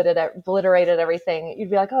obliterated everything, you'd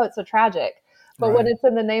be like, oh, it's so tragic. But when Right. it's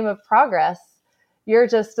in the name of progress, you're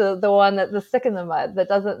just the one that the stick in the mud that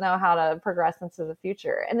doesn't know how to progress into the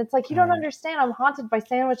future. And it's like, you don't Right. understand. I'm haunted by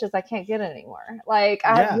sandwiches I can't get anymore. Like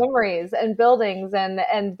I have Yeah. memories and buildings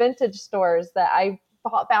and vintage stores that I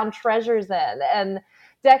found treasures in, and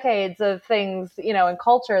decades of things, and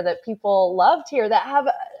culture that people loved here that have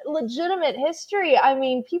legitimate history. I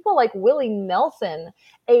mean, people like Willie Nelson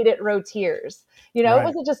ate at Rotier's. It Right.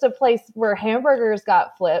 wasn't just a place where hamburgers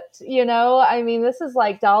got flipped. I mean, this is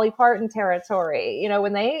like Dolly Parton territory.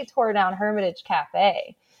 When they tore down Hermitage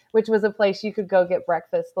Cafe, which was a place you could go get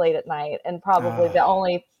breakfast late at night, and probably the Ah,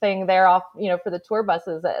 only thing there off, for the tour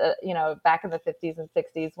buses, back in the 50s and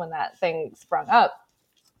 60s when that thing sprung up.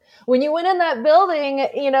 When you went in that building,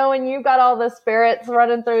 and you got all the spirits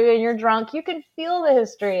running through you and you're drunk, you can feel the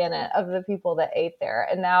history in it of the people that ate there.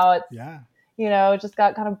 And now it's, yeah. just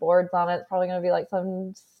got kind of boards on it. It's probably going to be like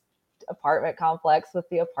some apartment complex with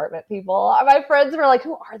the apartment people. My friends were like,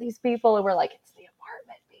 who are these people? And we're like, it's the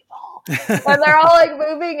apartment people. And they're all like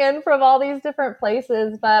moving in from all these different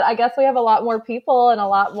places. But I guess we have a lot more people and a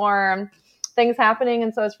lot more things happening.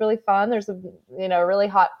 And so it's really fun. There's a, really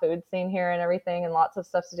hot food scene here and everything, and lots of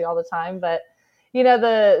stuff to do all the time. But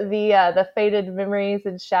the faded memories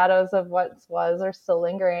and shadows of what was are still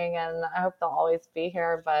lingering, and I hope they'll always be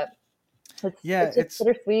here. But it's Yeah, it's just it's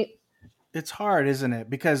bittersweet. it's hard, isn't it?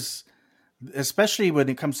 Because especially when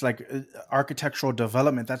it comes to like architectural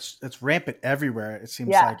development, that's rampant everywhere. It seems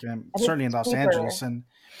Yeah, like, and certainly in it's Los cheaper. Angeles, and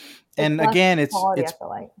It's and less again, quality, I it's feel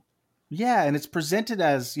like. yeah, and it's presented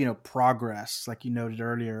as progress, like you noted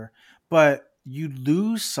earlier, but you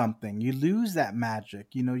lose something. You lose that magic.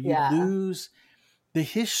 You Yeah, lose the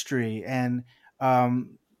history, and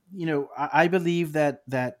um, I believe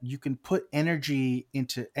that you can put energy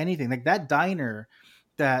into anything, like that diner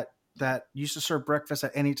that used to serve breakfast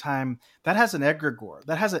at any time, that has an egregore,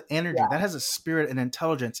 that has an energy, that yeah. has a spirit and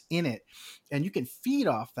intelligence in it, and you can feed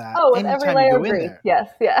off that Oh, with every anytime you layer go of in grief. there. Yes,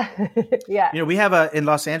 yeah, yeah. We have a in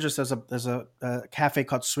Los Angeles. There's a cafe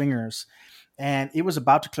called Swingers, and it was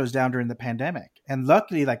about to close down during the pandemic. And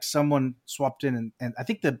luckily, like someone swapped in, and I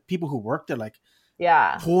think the people who worked there like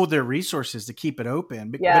Yeah. pool their resources to keep it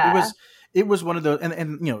open. But Yeah. it was one of those,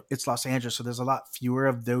 and it's Los Angeles, so there's a lot fewer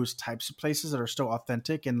of those types of places that are still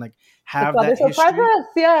authentic and like It's have on that their history. surprises.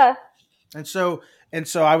 Yeah. And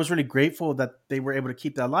so I was really grateful that they were able to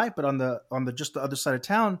keep that alive. But on the just the other side of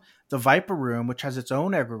town, the Viper Room, which has its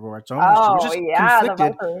own egregore, its own history, which Oh is yeah, the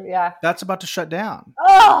conflicted, Viper. Yeah. that's about to shut down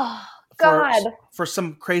Oh for God. for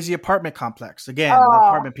some crazy apartment complex. Again, the Oh,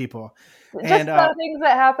 apartment people. just And the things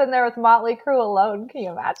that happen there with Motley Crue alone. Can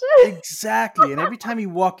you imagine? exactly. And every time you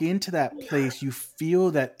walk into that place, you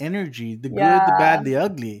feel that energy, the good, the Yeah. bad, the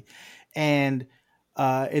ugly. And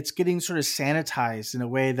it's getting sort of sanitized in a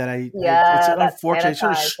way that it's Yeah. That's unfortunate. It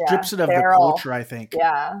sort of sanitized. Yeah. strips it of the Sterile. culture, I think.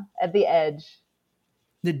 Yeah. At the edge.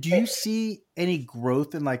 Now, do you see any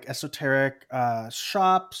growth in like esoteric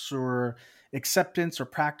shops or acceptance or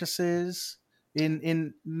practices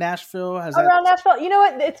in Nashville? Has that? Around Nashville, you know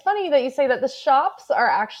what? It's funny that you say that the shops are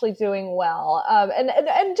actually doing well,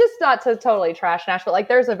 and just not to totally trash Nashville. Like,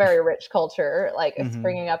 there's a very rich culture, like it's Mhm.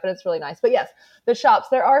 springing up, and it's really nice. But yes, the shops.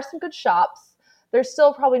 There are some good shops. There's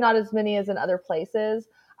still probably not as many as in other places.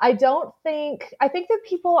 I don't think. I think that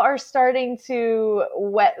people are starting to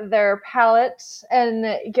wet their palate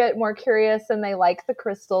and get more curious, and they like the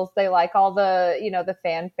crystals. They like all the the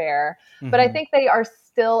fanfare, but I Mhm. think they are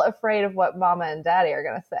still afraid of what mama and daddy are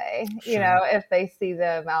going to say, Sure. if they see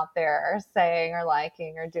them out there saying or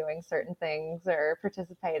liking or doing certain things or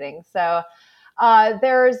participating. So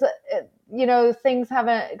there's, things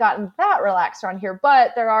haven't gotten that relaxed around here,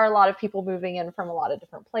 but there are a lot of people moving in from a lot of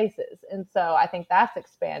different places. And so I think that's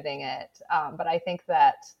expanding it. But I think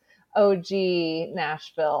that OG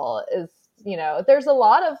Nashville is, there's a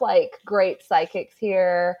lot of like great psychics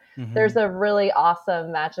here. There's Mhm. a really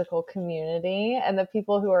awesome magical community, and the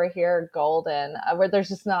people who are here are golden, where there's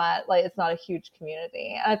just not like, it's not a huge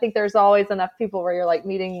community. And I think there's always enough people where you're like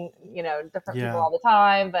meeting, different people Yeah. all the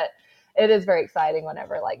time, but it is very exciting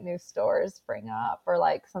whenever like new stores spring up or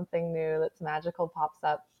like something new that's magical pops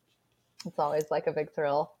up. It's always like a big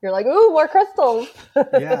thrill. You're like, ooh, more crystals.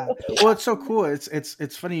 Yeah. Well, Yeah. it's so cool.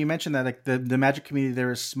 It's funny you mentioned that like the magic community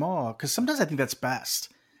there is small because sometimes I think that's best.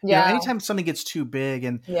 Yeah. Anytime something gets too big,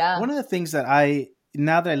 and Yeah. one of the things that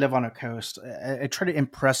now that I live on a coast, I try to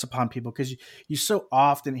impress upon people because you so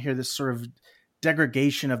often hear this sort of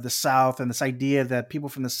degradation of the South and this idea that people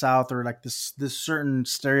from the South are like this certain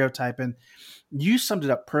stereotype, and you summed it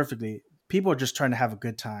up perfectly. People are just trying to have a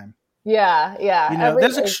good time. Yeah. Yeah.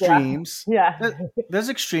 There's Yeah. extremes. Yeah. There's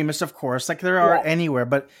extremists, of course, like there are Yeah. anywhere,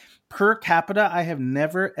 but per capita, I have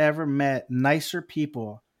never ever met nicer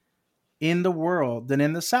people in the world than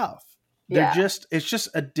in the South. Yeah. It's just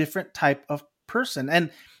a different type of person. And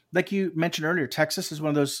like you mentioned earlier, Texas is one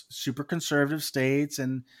of those super conservative states,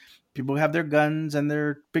 and people have their guns and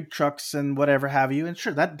their big trucks and whatever have you. And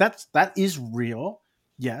sure, that is real.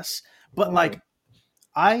 Yes. But Mhm. like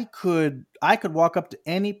I could walk up to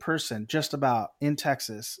any person just about in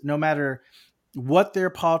Texas, no matter what their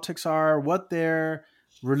politics are, what their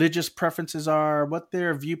religious preferences are, what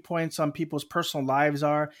their viewpoints on people's personal lives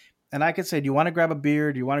are, and I could say, "Do you want to grab a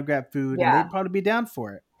beer? Do you want to grab food?" And Yeah. they'd probably be down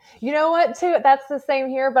for it. You know what, too? That's the same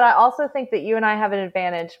here, but I also think that you and I have an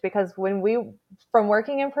advantage because from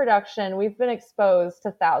working in production, we've been exposed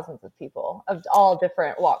to thousands of people of all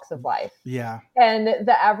different walks of life. Yeah, And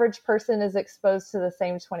the average person is exposed to the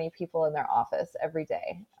same 20 people in their office every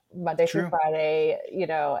day, Monday through true. Friday,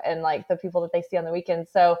 and like the people that they see on the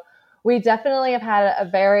weekends. So we definitely have had a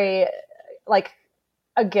very, like,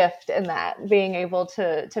 a gift in that, being able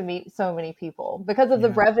to meet so many people because of the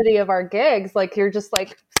Yeah, brevity of our gigs. Like, you're just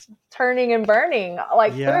like turning and burning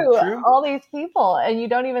like yeah, through true. all these people and you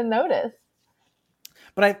don't even notice.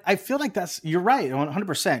 But I feel like you're right,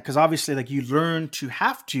 100%. Because obviously, like you learn to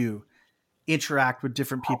have to interact with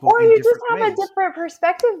different people Or in you just different have a ways. different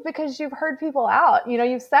perspective because you've heard people out.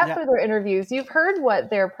 You've sat Yeah, through their interviews, you've heard what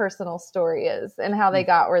their personal story is and how they mm,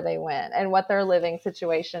 got where they went and what their living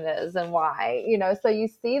situation is and why. So you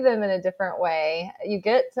see them in a different way. You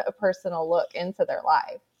get a personal look into their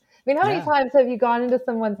life. I mean, how many yeah. times have you gone into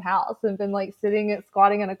someone's house and been like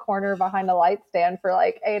squatting in a corner behind a light stand for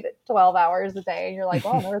like 8 to 12 hours a day? And you're like,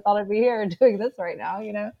 well, I never thought I'd be here doing this right now.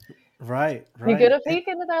 Right, You get right. a peek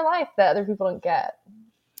into their life that other people don't get.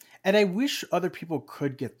 And I wish other people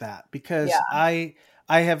could get that Yeah. because I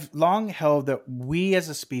have long held that we as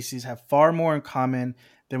a species have far more in common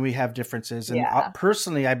than we have differences. And Yeah.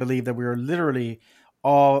 personally, I believe that we are literally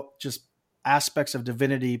all just aspects of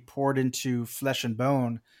divinity poured into flesh and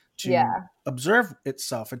bone to Yeah. observe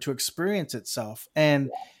itself and to experience itself. And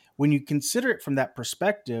when you consider it from that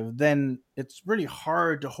perspective, then it's really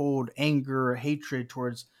hard to hold anger or hatred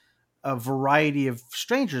towards a variety of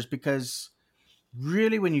strangers because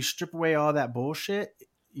really, when you strip away all that bullshit,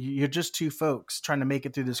 you're just two folks trying to make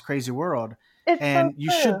it through this crazy world. It's so And you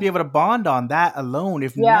should true. be able to bond on that alone,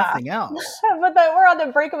 if Yeah. nothing else. But then we're on the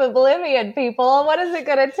brink of oblivion, people. What is it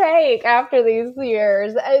going to take after these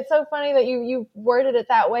years? It's so funny that you worded it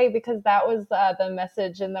that way, because that was the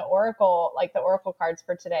message in the oracle, like the oracle cards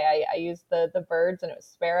for today. I used the birds, and it was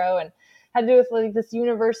sparrow, and had to do with like this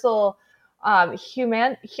universal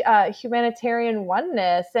humanitarian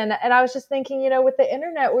oneness. And I was just thinking, with the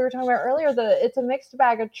internet, we were talking about earlier, it's a mixed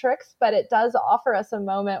bag of tricks, but it does offer us a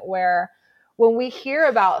moment where, when we hear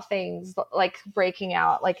about things like breaking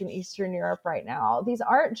out, like in Eastern Europe right now, these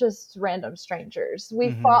aren't just random strangers.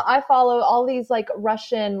 I follow all these like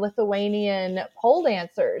Russian, Lithuanian pole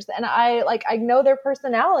dancers, and I know their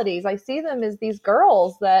personalities. I see them as these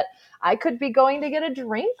girls that I could be going to get a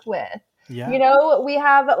drink with. Yeah. We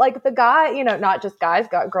have like the guy, not just guys,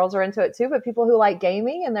 girls are into it too, but people who like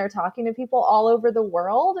gaming, and they're talking to people all over the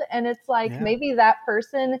world. And it's like, maybe that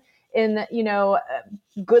person in,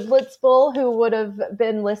 Goodlettsville, who would have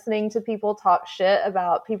been listening to people talk shit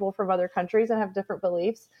about people from other countries and have different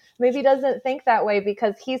beliefs, maybe doesn't think that way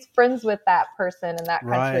because he's friends with that person in that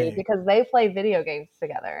country, because they play video games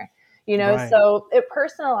together, So it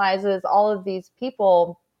personalizes all of these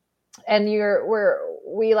people, and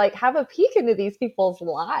we like have a peek into these people's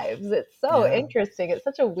lives. It's so interesting. It's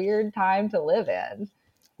such a weird time to live in.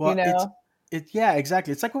 Well, yeah,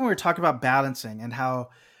 exactly. It's like when we were talking about balancing, and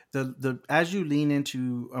how the as you lean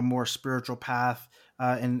into a more spiritual path,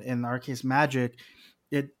 in our case, magic,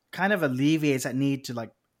 it kind of alleviates that need to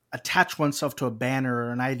like attach oneself to a banner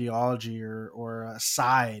or an ideology or a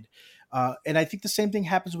side. And I think the same thing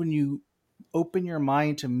happens when you open your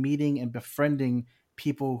mind to meeting and befriending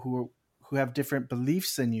people who have different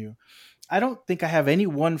beliefs than you. I don't think I have any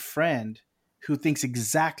one friend who thinks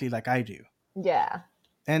exactly like I do. Yeah.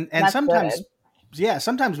 And sometimes,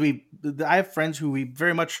 sometimes I have friends who we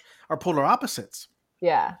very much are polar opposites.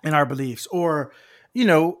 Yeah. In our beliefs, or,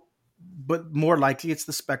 but more likely it's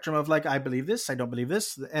the spectrum of like, I believe this, I don't believe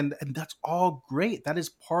this. And that's all great. That is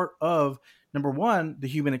part of, number one, the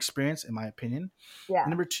human experience, in my opinion. Yeah. And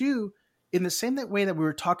number two, in the same way that we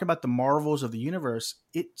were talking about the marvels of the universe,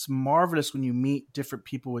 it's marvelous when you meet different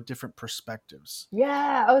people with different perspectives.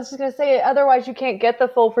 Yeah, I was just going to say, otherwise you can't get the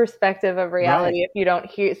full perspective of reality if you don't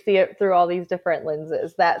see it through all these different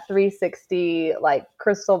lenses, that 360 like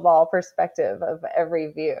crystal ball perspective of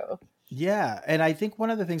every view. Yeah, and I think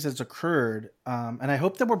one of the things that's occurred, and I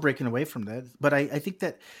hope that we're breaking away from that, but I think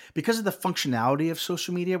that because of the functionality of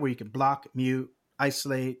social media, where you can block, mute,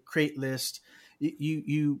 isolate, create lists,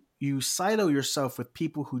 you silo yourself with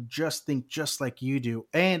people who just think just like you do,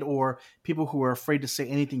 and or people who are afraid to say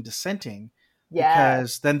anything dissenting,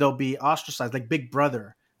 because then they'll be ostracized, like Big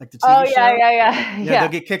Brother, like the TV show. Yeah. They'll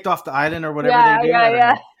get kicked off the island or whatever they do.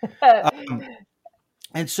 Yeah.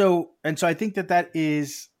 And so I think that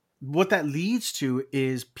is what that leads to,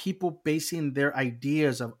 is people basing their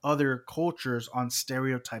ideas of other cultures on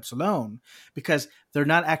stereotypes alone, because they're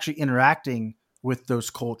not actually interacting with those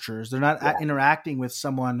cultures. They're not interacting with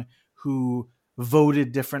someone who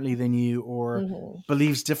voted differently than you, or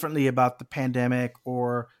believes differently about the pandemic,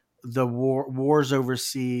 or the wars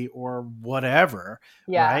overseas, or whatever.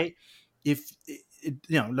 Right? If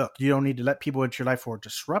look, you don't need to let people into your life who are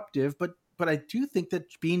disruptive, but I do think that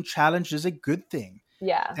being challenged is a good thing.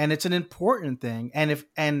 Yeah. And it's an important thing.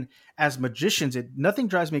 And as magicians, nothing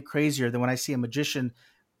drives me crazier than when I see a magician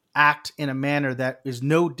act in a manner that is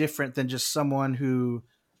no different than just someone who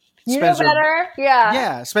spends their life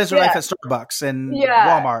at Starbucks and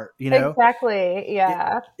Walmart, Exactly.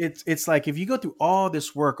 Yeah. It's like, if you go through all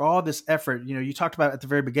this work, all this effort, you talked about at the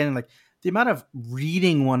very beginning, like the amount of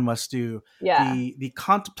reading one must do, the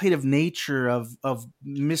contemplative nature of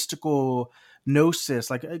mystical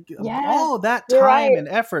gnosis, like all that time and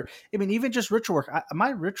effort. I mean, even just ritual work.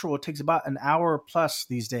 My ritual takes about an hour plus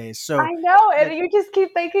these days. So I know, and you just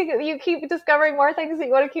keep thinking, you keep discovering more things that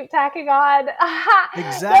you want to keep tacking on.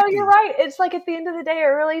 Exactly. No, you're right. It's like at the end of the day, it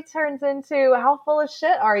really turns into how full of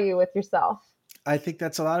shit are you with yourself. I think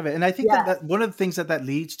that's a lot of it. And I think that one of the things that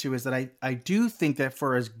leads to is that I do think that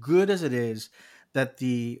for as good as it is that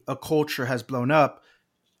a culture has blown up,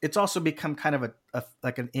 it's also become kind of a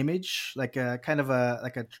like an image, like a kind of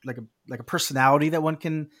like a personality that one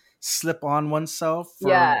can slip on oneself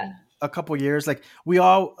for a couple of years. Like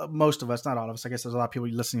most of us, not all of us, I guess there's a lot of people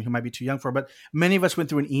listening who might be too young for it, but many of us went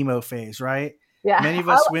through an emo phase, right? Yeah. Many of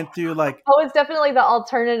us went through like, I was definitely the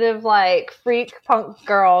alternative, like freak punk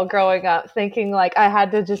girl growing up, thinking like I had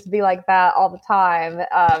to just be like that all the time.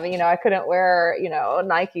 I couldn't wear,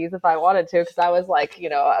 Nikes if I wanted to because I was like,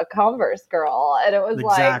 a Converse girl, and it was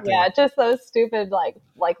like, exactly. yeah, just those stupid like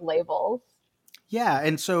labels. Yeah,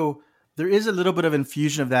 and so there is a little bit of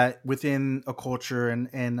infusion of that within a culture,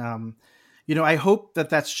 and I hope that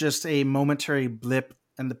that's just a momentary blip,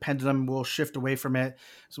 and the pendulum will shift away from it,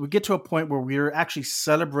 so we get to a point where we're actually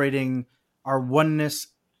celebrating our oneness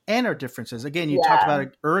and our differences. Again, you talked Yeah, about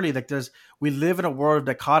it early, like we live in a world of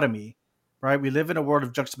dichotomy, right? We live in a world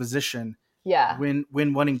of juxtaposition yeah, when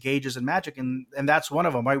one engages in magic, and that's one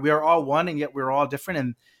of them, right? We are all one, and yet we're all different,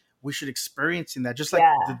 and we should experience in that, just like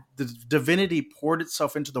yeah, the divinity poured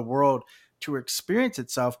itself into the world to experience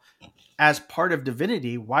itself as part of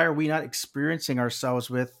divinity. Why are we not experiencing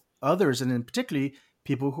ourselves with others, and in particularly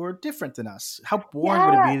people who are different than us? How boring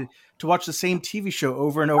would it yeah. be to watch the same TV show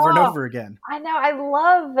over and over and Oh, over again? I know. I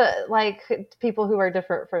love like people who are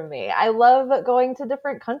different from me. I love going to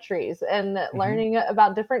different countries and Hmm. learning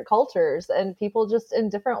about different cultures and people just in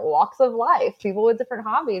different walks of life, people with different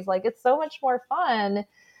hobbies. Like it's so much more fun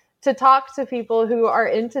to talk to people who are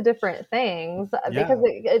into different things because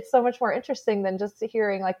Yeah. it's so much more interesting than just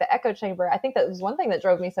hearing like the echo chamber. I think that was one thing that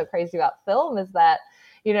drove me so crazy about film is that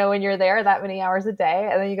when you're there that many hours a day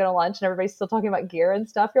and then you go to lunch and everybody's still talking about gear and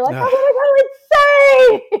stuff, you're like, Ugh. I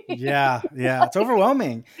want to go insane. Yeah, yeah, it's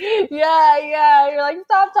overwhelming. Yeah. You're like,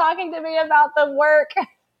 stop talking to me about the work.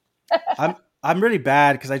 I'm really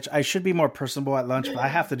bad because I should be more personable at lunch, but I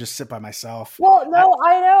have to just sit by myself. Well, I no,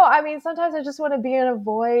 I know. I mean, sometimes I just want to be in a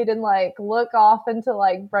void and like look off into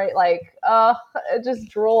like bright, like, just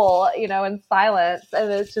drool, in silence.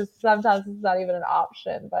 And it's just sometimes it's not even an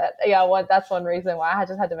option. But yeah, that's one reason why I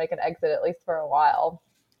just had to make an exit at least for a while.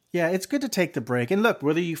 Yeah, it's good to take the break. And look,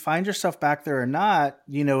 whether you find yourself back there or not,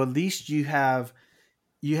 at least you have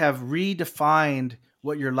redefined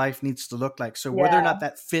what your life needs to look like. So whether or Yeah, not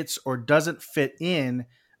that fits or doesn't fit in,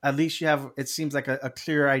 at least you have, it seems like a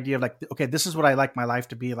clear idea of like, okay, this is what I like my life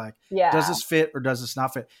to be like. Does yeah, this fit or does this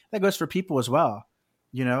not fit? That goes for people as well.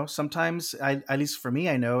 Sometimes at least for me,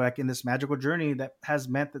 I know like in this magical journey that has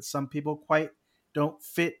meant that some people quite don't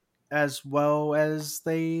fit as well as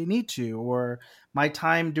they need to, or my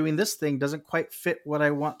time doing this thing doesn't quite fit what I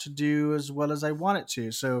want to do as well as I want it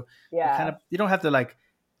to. So yeah, you don't have to like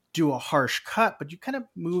do a harsh cut, but you kind of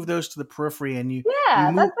move those to the periphery, and you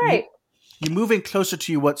yeah. move That's right. you move in closer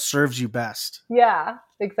to what serves you best. Yeah,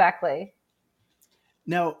 exactly.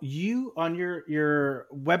 Now, you on your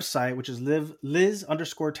website, which is Liz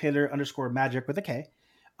underscore Taylor underscore magic with a K,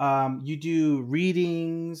 you do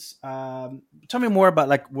readings. Tell me more about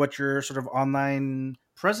like what your sort of online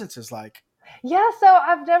presence is like. Yeah, so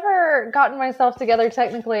I've never gotten myself together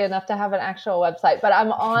technically enough to have an actual website, but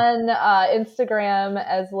I'm on Instagram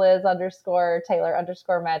as Liz underscore Taylor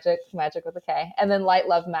underscore magic, magic with a K. And then Light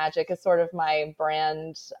Love Magic is sort of my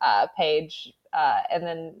brand page. And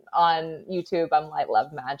then on YouTube, I'm Light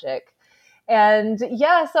Love Magic. And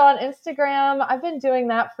yeah, so on Instagram, I've been doing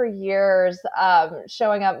that for years,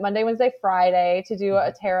 showing up Monday, Wednesday, Friday to do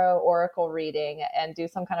a Mhm. tarot oracle reading and do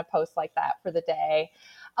some kind of post like that for the day.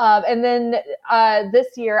 And then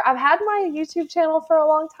this year, I've had my YouTube channel for a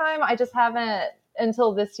long time. I just haven't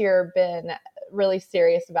until this year been really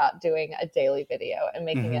serious about doing a daily video and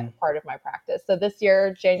making it Mhm. part of my practice. So this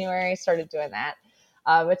year, January, started doing that,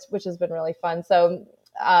 which has been really fun. So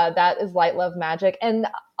that is Light Love Magic. And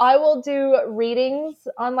I will do readings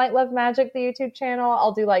on Light Love Magic, the YouTube channel.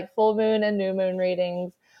 I'll do like full moon and new moon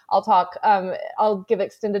readings. I'll give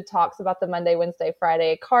extended talks about the Monday, Wednesday,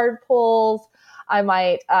 Friday card pulls. I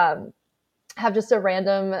might have just a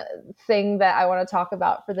random thing that I want to talk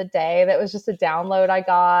about for the day that was just a download I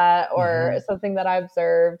got or Mhm. something that I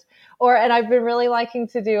observed. And I've been really liking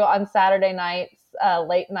to do on Saturday nights,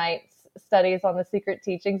 late nights, studies on the secret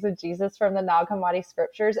teachings of Jesus from the Nag Hammadi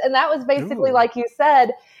scriptures. And that was basically, Ooh. like you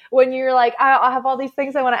said, when you're like, I have all these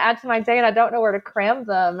things I want to add to my day and I don't know where to cram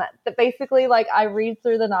them. That basically, like, I read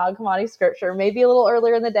through the Nag Hammadi scripture, maybe a little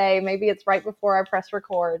earlier in the day, maybe it's right before I press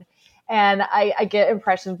record, and I get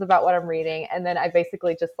impressions about what I'm reading, and then I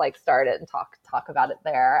basically just like start it and talk about it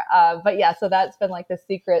there. But yeah, so that's been like the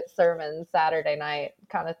secret sermon Saturday night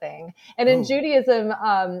kind of thing. And in Oh. Judaism,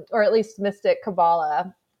 or at least mystic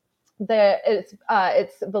Kabbalah,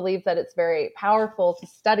 it's believed that it's very powerful to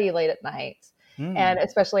study late at night. And Mm.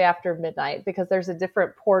 especially after midnight, because there's a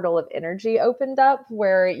different portal of energy opened up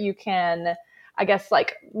where you can I guess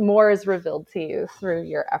like more is revealed to you through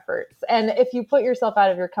your efforts. And if you put yourself out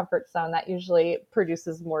of your comfort zone, that usually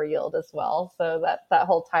produces more yield as well. So that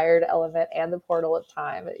whole tired element and the portal of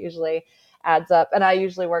time, it usually adds up. And I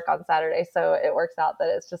usually work on Saturday, so it works out that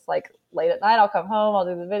it's just like late at night, I'll come home, I'll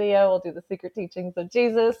do the video, we'll do the secret teachings of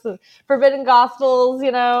Jesus, forbidden gospels,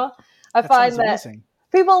 I That find sounds that amazing.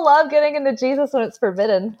 people love getting into Jesus when it's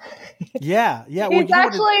forbidden. Yeah. Yeah. Well, He's you know what?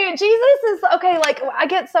 actually, Jesus is okay. Like, I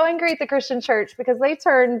get so angry at the Christian church because they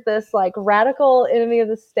turned this like radical enemy of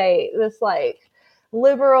the state, this like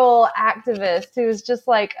liberal activist who's just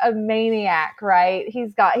like a maniac, right?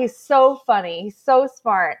 He's so funny, he's so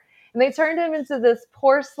smart. And they turned him into this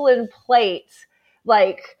porcelain plate,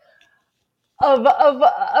 like of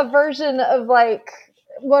a version of like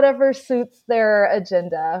whatever suits their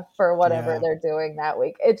agenda for whatever Yeah. they're doing that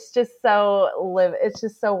week. It's just so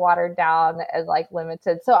watered down and like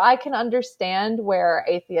limited. So I can understand where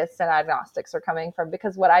atheists and agnostics are coming from,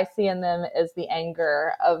 because what I see in them is the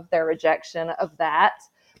anger of their rejection of that.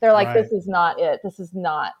 They're like, Right. this is not it. This is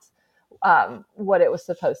not what it was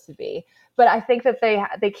supposed to be. But I think that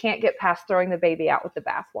they can't get past throwing the baby out with the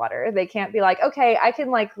bathwater. They can't be like, okay, I can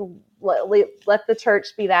like let the church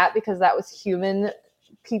be that because that was human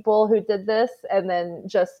people who did this, and then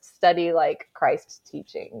just study like Christ's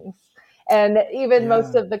teachings. And even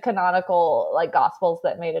most Yeah. of the canonical like gospels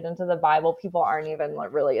that made it into the Bible, people aren't even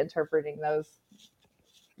like, really interpreting those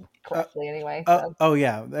Uh, correctly anyway. So oh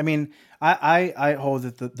yeah. I mean, I hold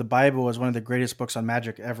that the Bible is one of the greatest books on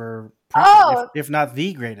magic ever printed, oh if not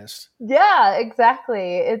the greatest. yeah,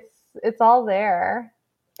 exactly. It's all there.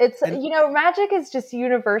 It's, And magic is just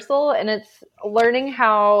universal, and it's learning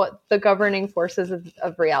how the governing forces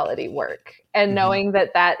of reality work, and mhm, knowing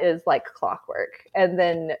that is like clockwork, and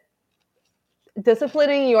then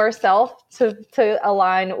disciplining yourself to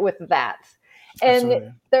align with that. And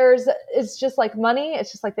absolutely. it's just like money,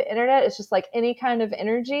 it's just like the internet, it's just like any kind of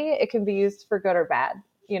energy. It can be used for good or bad.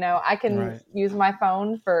 I can Right. use my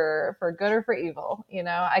phone for good or for evil.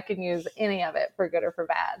 I can use any of it for good or for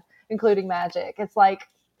bad, including magic. It's like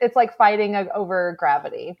fighting over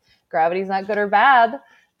gravity. Gravity's not good or bad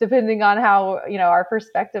depending on how, our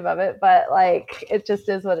perspective of it, but like it just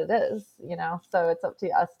is what it is. So it's up to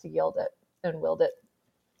us to yield it and wield it.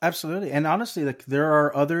 Absolutely. And honestly, like there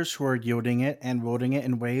are others who are yielding it and wielding it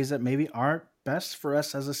in ways that maybe aren't best for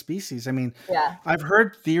us as a species. I mean, Yeah. I've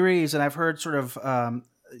heard theories and I've heard sort of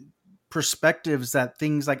perspectives that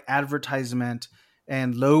things like advertisement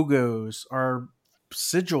and logos are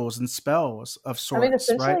sigils and spells of I mean, sorts,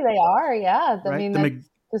 right? essentially they are. Yeah. I Right. mean, that's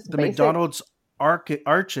just The basic. McDonald's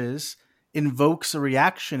arches invokes a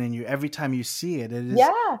reaction in you every time you see it. Yeah.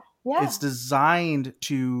 Yeah. It's designed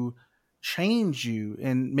to change you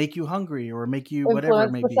and make you hungry or make you whatever it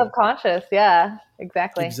Influence may the be. subconscious. Yeah,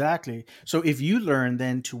 exactly. Exactly. So if you learn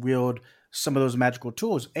then to wield some of those magical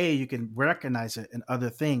tools, you can recognize it in other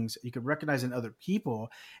things, you can recognize it in other people,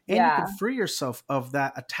 and you can Yeah. free yourself of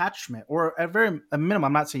that attachment. Or at a minimum,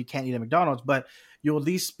 I'm not saying you can't eat at McDonald's, but you'll at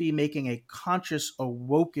least be making a conscious,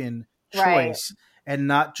 awoken Right. choice and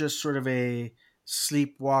not just sort of a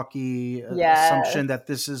sleepwalky Yes. assumption that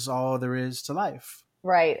this is all there is to life.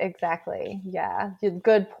 Right. Exactly. Yeah.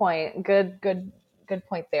 Good point. Good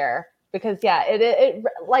point there. Because yeah, it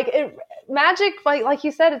magic, like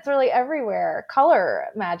you said, it's really everywhere. Color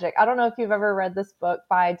magic. I don't know if you've ever read this book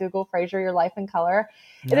by Dougal Fraser, Your Life in Color.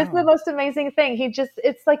 It is the No. most amazing thing.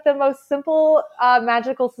 It's like the most simple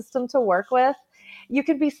magical system to work with. You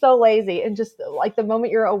could be so lazy, and just like the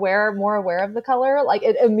moment you're more aware of the color, like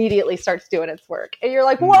it immediately starts doing its work. And you're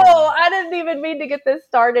like, whoa, Mm. I didn't even mean to get this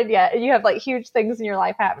started yet. And you have like huge things in your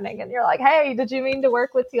life happening. And you're like, hey, did you mean to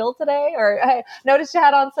work with teal today? Or hey, noticed you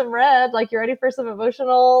had on some red, like you're ready for some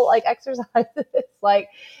emotional like exercises. Like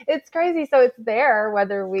it's crazy. So it's there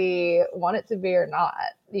whether we want it to be or not,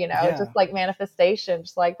 Yeah. just like manifestation,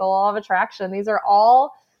 just like the law of attraction. These are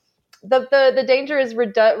all the danger is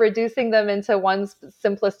reducing them into one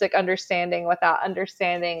simplistic understanding without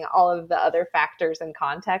understanding all of the other factors and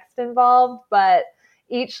context involved. But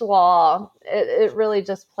each law, it really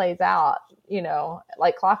just plays out,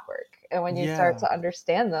 like clockwork. And when you start Yeah. to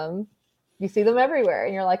understand them, you see them everywhere,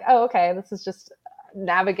 and you're like, oh, okay, this is just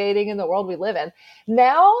navigating in the world we live in.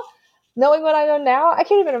 Now, knowing what I know now, I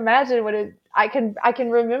can't even imagine what it. I can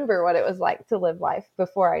remember what it was like to live life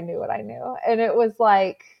before I knew what I knew, and it was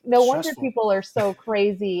like no wonder Stressful. people are so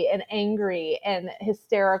crazy and angry and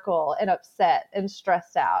hysterical and upset and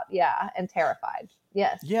stressed out, yeah, and terrified.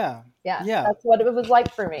 Yes, Yeah. yeah, Yeah. that's what it was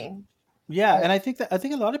like for me. Yeah, and I think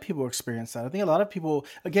a lot of people experience that. I think a lot of people,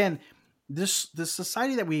 again, this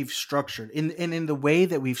society that we've structured in the way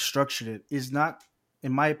that we've structured it is not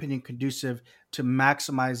in my opinion, conducive to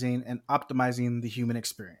maximizing and optimizing the human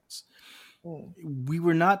experience. We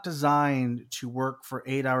were not designed to work for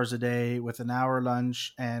 8 hours a day with an hour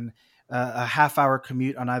lunch and a half-hour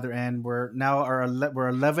commute on either end. We're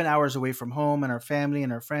 11 hours away from home and our family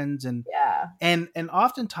and our friends, and Yeah. and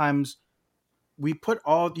oftentimes we put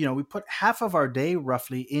half of our day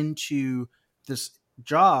roughly into this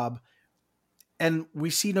job, and we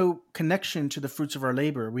see no connection to the fruits of our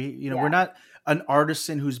labor. We're not an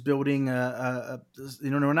artisan who's building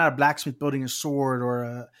we're not a blacksmith building a sword, or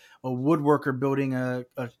a woodworker building a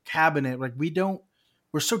cabinet. Like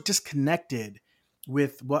we're so disconnected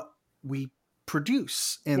with what we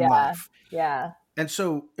produce in life. Yeah. And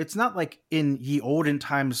so it's not like in ye olden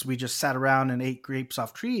times we just sat around and ate grapes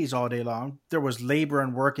off trees all day long. There was labor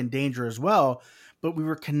and work and danger as well, but we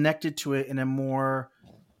were connected to it in a more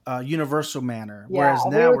universal manner. Yeah, Whereas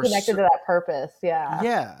now we're connected to that purpose. Yeah.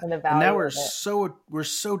 Yeah. And the And value now of it. we're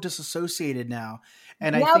so disassociated now.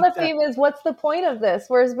 And I Now think the theme is, what's the point of this?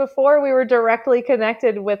 Whereas before we were directly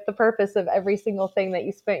connected with the purpose of every single thing that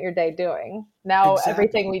you spent your day doing. Now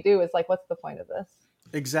everything we do is like, what's the point of this?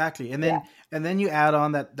 Exactly. And then you add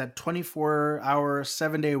on that 24-hour,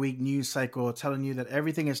 7-day a week news cycle telling you that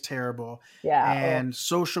everything is terrible. Yeah. And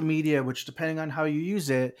social media, which depending on how you use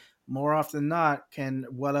it, more often than not can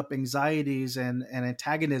well up anxieties and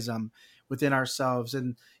antagonism within ourselves.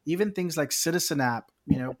 And even things like Citizen App,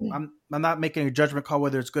 I'm not making a judgment call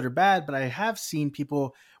whether it's good or bad, but I have seen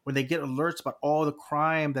people when they get alerts about all the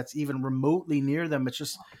crime that's even remotely near them. It's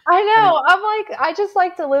just, I know. I just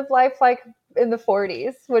like to live life like in the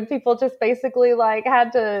 40s when people just basically like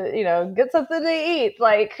had to, get something to eat,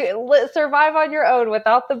 like survive on your own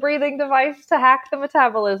without the breathing device to hack the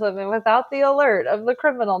metabolism and without the alert of the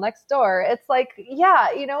criminal next door. It's like,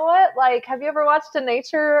 yeah, you know what? Like, have you ever watched a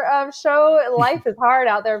nature show? Life is hard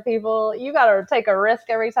out there, people. You got to take a risk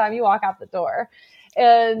every time you walk out the door.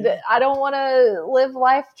 And I don't want to live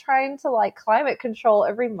life trying to like climate control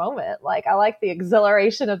every moment. Like, I like the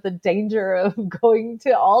exhilaration of the danger of going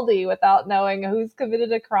to Aldi without knowing who's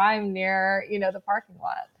committed a crime near, the parking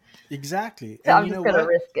lot. Exactly. So I'm just going to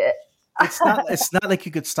risk it. It's not like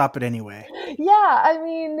you could stop it anyway. Yeah. I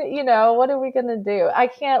mean, what are we going to do? I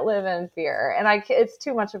can't live in fear, and it's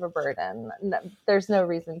too much of a burden. There's no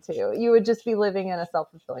reason to. You would just be living in a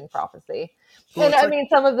self-fulfilling prophecy. Well, and I mean,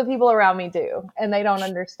 some of the people around me do, and they don't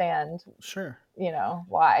understand. Sure.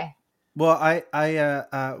 Why. Well,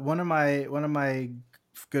 I one of my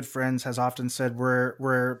good friends has often said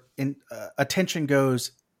where in attention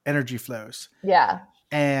goes, energy flows. Yeah.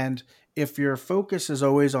 And if your focus is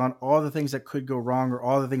always on all the things that could go wrong, or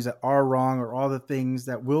all the things that are wrong, or all the things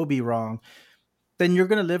that will be wrong, then you're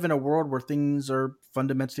going to live in a world where things are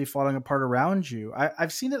fundamentally falling apart around you.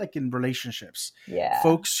 I've seen it like in relationships. Yeah.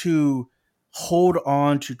 Folks who hold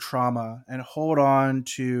on to trauma and hold on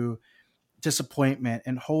to disappointment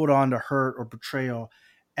and hold on to hurt or betrayal,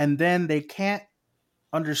 and then they can't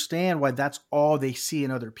understand why that's all they see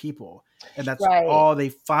in other people, and that's all they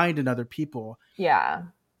find in other people. Yeah.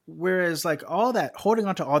 Whereas like all that, holding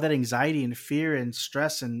on to all that anxiety and fear and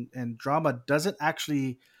stress and drama doesn't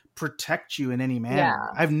actually protect you in any manner. Yeah.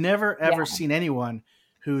 I've never ever seen anyone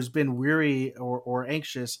who's been weary or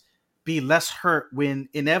anxious be less hurt when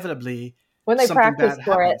inevitably when they practice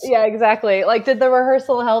for it. Yeah, exactly. Like, did the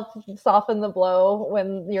rehearsal help soften the blow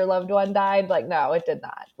when your loved one died? Like, no, it did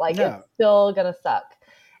not. Like, it's still gonna suck,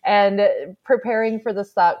 and preparing for the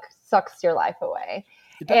sucks your life away.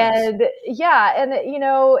 And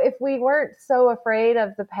if we weren't so afraid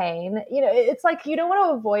of the pain, it's like you don't want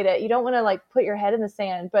to avoid it. You don't want to like put your head in the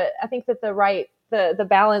sand. But I think that the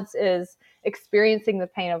balance is experiencing the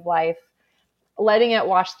pain of life, letting it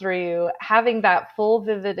wash through you, having that full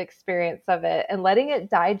vivid experience of it, and letting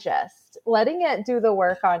it digest, letting it do the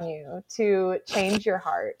work on you to change your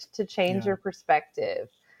heart, to change your perspective,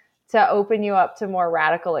 to open you up to more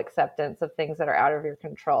radical acceptance of things that are out of your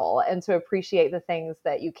control, and to appreciate the things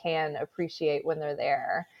that you can appreciate when they're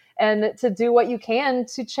there, and to do what you can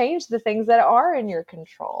to change the things that are in your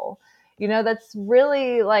control. That's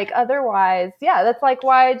really like, otherwise, that's like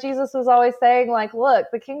why Jesus was always saying like, look,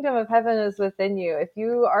 the kingdom of heaven is within you. If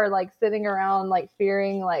you are like sitting around like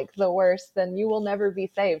fearing like the worst, then you will never be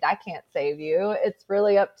saved. I can't save you. It's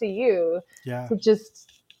really up to you to just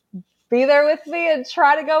be there with me and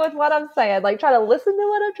try to go with what I'm saying. Like, try to listen to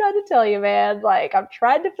what I'm trying to tell you, man. Like, I'm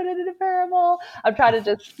trying to put it in a parable. I'm trying to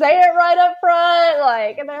just say it right up front.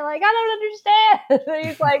 Like, and they're like, I don't understand. And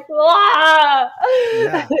he's like, ah!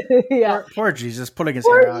 Poor Jesus pulling his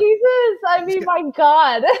hair out. Poor Jesus. I mean, my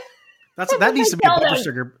God. That needs to be a bumper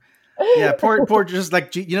sticker. Yeah, poor, just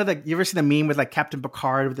like you know, like you ever seen the meme with like Captain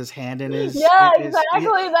Picard with his hand in Yeah, his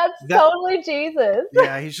exactly. That's that totally Jesus.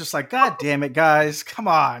 yeah, he's just like, God damn it, guys, come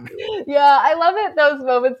on. Yeah, I love it. Those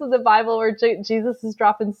moments in the Bible where Jesus is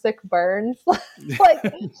dropping sick burns,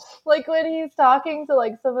 like like when he's talking to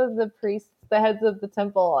like some of the priests, the heads of the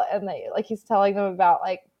temple, and they like he's telling them about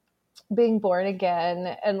like being born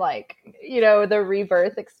again and like the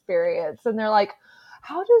rebirth experience, and they're like,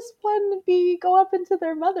 how does one be go up into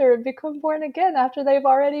their mother and become born again after they've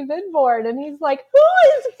already been born? And he's like,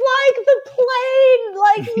 who is flying the plane?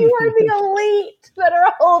 Like, you are the elite that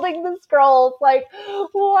are holding the scrolls. Like,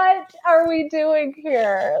 what are we doing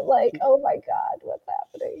here? Like, oh my god, what's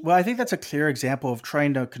happening? Well, I think that's a clear example of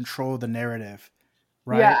trying to control the narrative,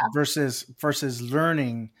 right? Yeah, Versus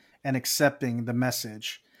learning and accepting the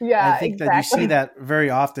message. I yeah, think that you see exactly. that very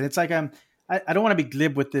often. It's like I don't want to be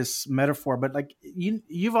glib with this metaphor, but like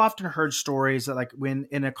you've often heard stories that like when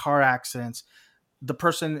in a car accident, the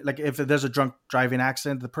person, like if there's a drunk driving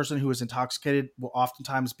accident, the person who is intoxicated will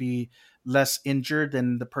oftentimes be less injured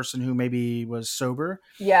than the person who maybe was sober.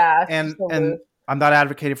 Yeah, And absolutely. I'm not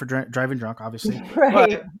advocating for driving drunk, obviously,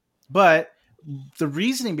 Right. but the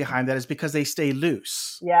reasoning behind that is because they stay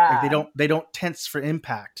loose. Like Yeah. they don't tense for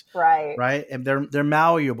impact, Right. right? And they're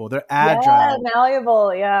malleable, they're Yeah, agile,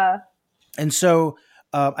 malleable. Yeah. and so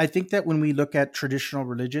I think that when we look at traditional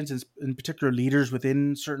religions, and in particular leaders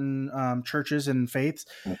within certain churches and faiths,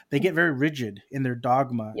 they get very rigid in their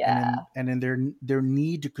dogma and Yeah. in their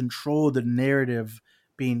need to control the narrative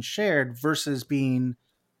being shared versus being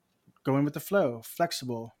going with the flow,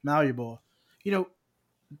 flexible, malleable. You know,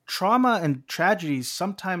 trauma and tragedies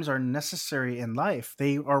sometimes are necessary in life.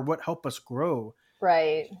 They are what help us grow.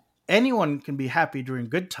 Right. Anyone can be happy during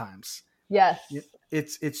good times. Yes.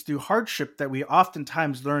 It's through hardship that we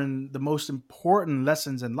oftentimes learn the most important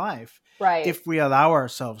lessons in life Right. if we allow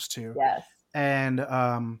ourselves to. Yes. And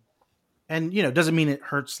you know, doesn't mean it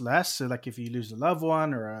hurts less. So like if you lose a loved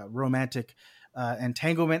one or a romantic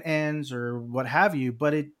entanglement ends or what have you,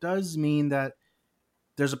 but it does mean that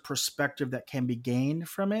there's a perspective that can be gained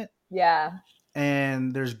from it, Yeah.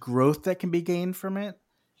 and there's growth that can be gained from it,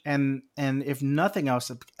 and if nothing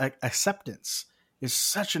else, acceptance is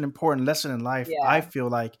such an important lesson in life. I Yeah. feel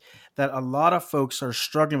like that a lot of folks are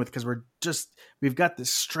struggling with because we've got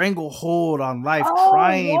this stranglehold on life Oh,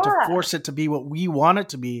 trying to yeah. force it to be what we want it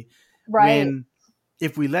to be, Right. when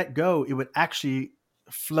if we let go it would actually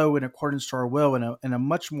flow in accordance to our will in a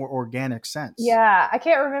much more organic sense. Yeah. I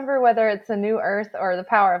can't remember whether it's a new earth or the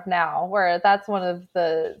power of now, where that's one of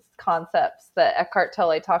the concepts that Eckhart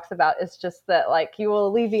Tolle talks about. Is just that like you will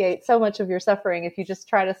alleviate so much of your suffering if you just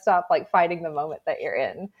try to stop like fighting the moment that you're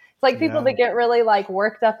in. It's like people Yeah, that get really like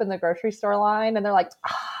worked up in the grocery store line and they're like,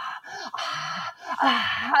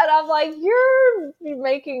 and I'm like, you're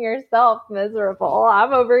making yourself miserable.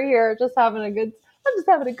 I'm just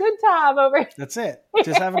having a good time over here. that's it.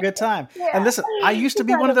 Just have a good time. And Yeah. listen, I used to Just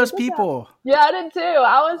be one having of a those good time. people, Yeah, I did too.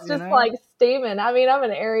 I was you just know. like steaming. I mean, I'm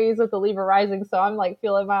an Aries with the Libra rising, so I'm like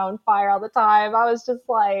feeling my own fire all the time. I was just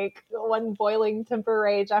like one boiling temper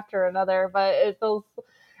rage after another, but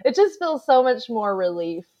it just feels so much more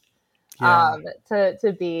relief Yeah,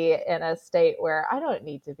 to be in a state where I don't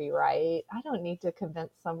need to be right. I don't need to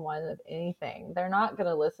convince someone of anything. They're not going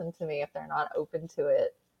to listen to me if they're not open to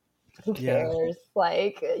it. Who yeah, cares?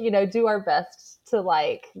 Like, do our best to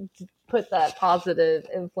like put that positive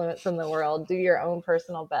influence in the world, do your own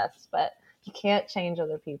personal best, but you can't change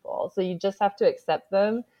other people. So you just have to accept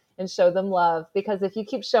them and show them love, because if you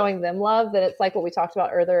keep showing them love, then it's like what we talked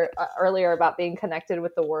about earlier about being connected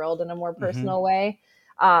with the world in a more hmm, personal way.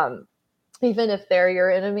 Um, Even if they're your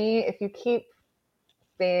enemy, if you keep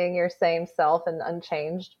being your same self and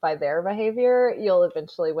unchanged by their behavior, you'll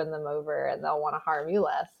eventually win them over and they'll want to harm you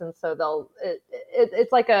less. And so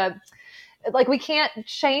it's like we can't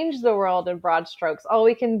change the world in broad strokes. All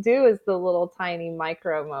we can do is the little tiny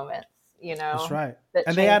micro moments, that's right. that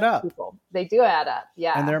And they change add up, people. They do add up.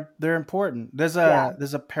 and Yeah. they're important. Yeah.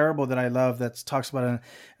 There's a parable that I love that talks about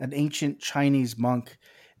an ancient Chinese monk,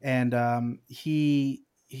 and he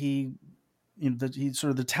he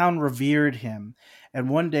sort of the town revered him, and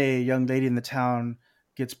one day a young lady in the town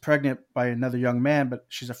gets pregnant by another young man, but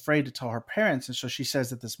she's afraid to tell her parents, and so she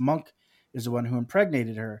says that this monk is the one who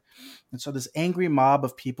impregnated her. And so this angry mob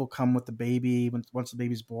of people come with the baby once the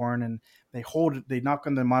baby's born, and they knock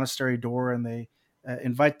on the monastery door, and they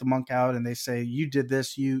invite the monk out, and they say, you did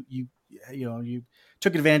this, you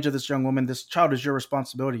took advantage of this young woman, this child is your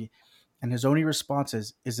responsibility. And his only response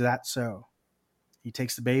is that so? He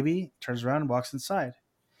takes the baby, turns around, and walks inside.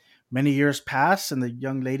 many years pass, and the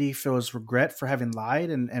young lady feels regret for having lied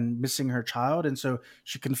and missing her child. And so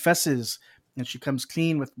she confesses and she comes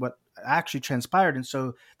clean with what actually transpired. And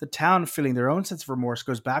so the town, feeling their own sense of remorse,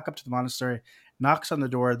 goes back up to the monastery, knocks on the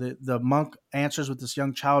door. The monk answers with this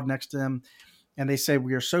young child next to him, and they say,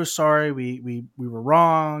 "We are so sorry. We were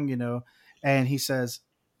wrong, you know." And he says,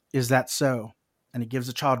 "Is that so?" And he gives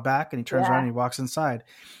the child back, and he turns around and he walks inside.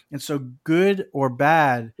 And so, good or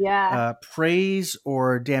bad, praise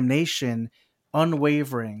or damnation,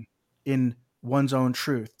 unwavering in one's own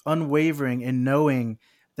truth, unwavering in knowing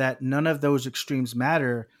that none of those extremes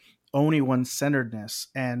matter, only one's centeredness.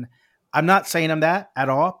 And I'm not saying I'm that at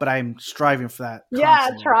all, but I'm striving for that.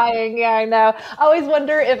 Constantly. Trying. Yeah, I know. I always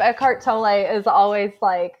wonder if Eckhart Tolle is always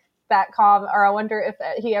like that calm, or I wonder if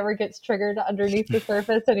he ever gets triggered underneath the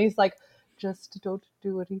surface and he's like, just don't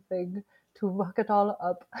do anything to muck it all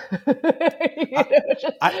up.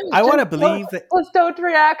 I want to believe that. Just don't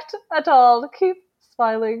react at all. Keep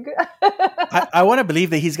smiling. I want to believe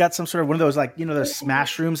that he's got some sort of one of those, like, you know, those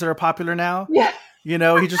smash rooms that are popular now. Yeah. You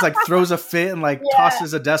know, he just like throws a fit and like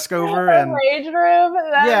tosses a desk over and rage room.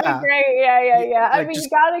 That'd be great. Yeah. I mean, you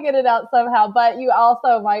got to get it out somehow, but you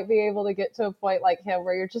also might be able to get to a point like him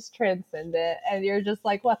where you're just transcendent and you're just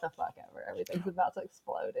like, what the fuck ever. Everything's about to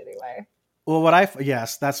explode anyway. Well,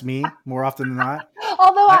 yes, that's me more often than not.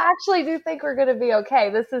 Although I actually do think we're going to be okay.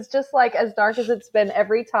 This is just like as dark as it's been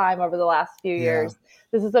every time over the last few years.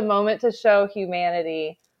 This is a moment to show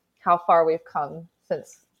humanity how far we've come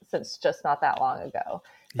since just not that long ago.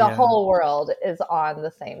 The whole world is on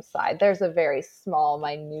the same side. There's a very small,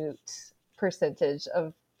 minute percentage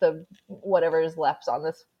of the whatever is left on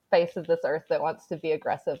this face of this earth that wants to be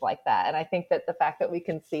aggressive like that. And I think that the fact that we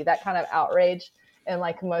can see that kind of outrage in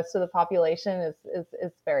like most of the population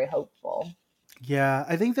is very hopeful. Yeah,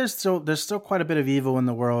 I think there's still quite a bit of evil in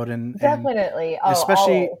the world, and definitely,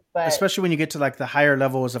 especially when you get to like the higher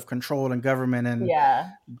levels of control and government and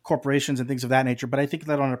corporations and things of that nature. But I think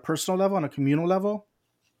that on a personal level, on a communal level,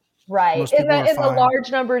 right, in the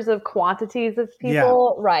large numbers of quantities of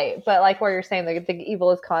people, right. But like where you're saying, the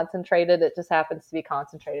evil is concentrated. It just happens to be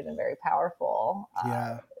concentrated in very powerful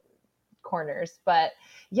corners. But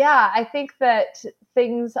yeah, I think that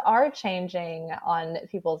things are changing on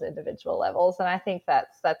people's individual levels, and I think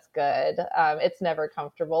that's good. It's never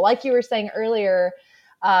comfortable, like you were saying earlier,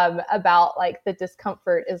 about like the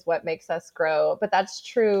discomfort is what makes us grow. But that's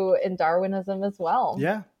true in Darwinism as well.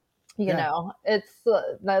 You know, it's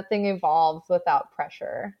nothing evolves without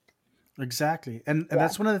pressure. Exactly, and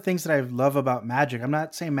that's one of the things that I love about magic. I'm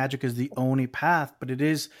not saying magic is the only path, but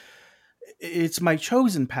it's my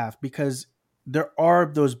chosen path because there are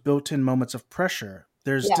those built-in moments of pressure.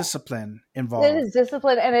 There's discipline involved. It is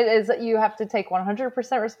discipline, and it is you have to take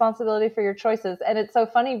 100% responsibility for your choices. And it's so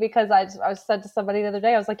funny because I said to somebody the other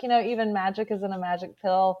day, I was like, you know, even magic isn't a magic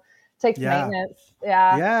pill. It takes maintenance.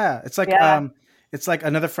 Yeah. It's like it's like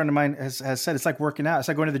another friend of mine has said, it's like working out. It's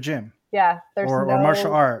like going to the gym. Yeah, there's or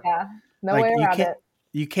martial art. Yeah, no way around it.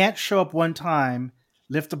 You can't show up one time,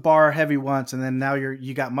 lift a bar heavy once, and then now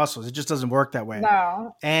you got muscles. It just doesn't work that way.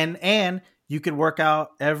 No. And you could work out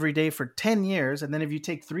every day for 10 years, and then if you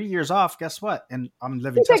take 3 years off, guess what? And I'm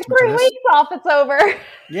living testament to this. You take 3 weeks off, it's over.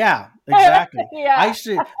 Yeah, exactly. I used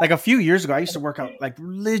to, like a few years ago, I used to work out like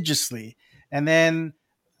religiously, and then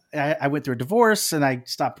I went through a divorce, and I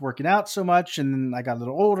stopped working out so much, and then I got a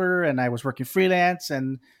little older, and I was working freelance,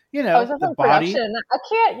 and you know, the body. I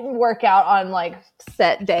can't work out on like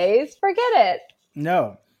set days. Forget it.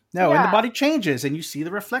 No, and the body changes, and you see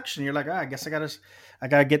the reflection. You're like, I guess I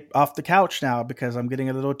gotta get off the couch now because I'm getting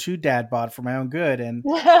a little too dad bod for my own good. And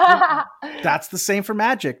that's the same for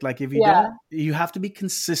magic. Like if you don't, you have to be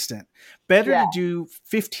consistent. Better to do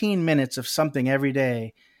 15 minutes of something every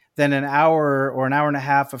day than an hour or an hour and a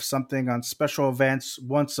half of something on special events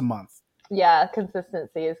once a month. Yeah,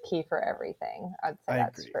 consistency is key for everything. I'd say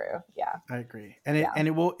that's true. Yeah, I agree. And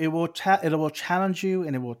it will challenge you,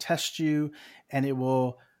 and it will test you, and it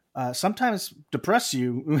will sometimes depress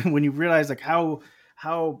you when you realize like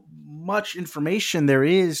how much information there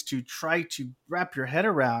is to try to wrap your head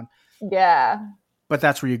around. Yeah. But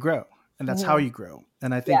that's where you grow, and that's how you grow.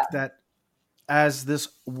 And I think that as this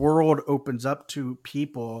world opens up to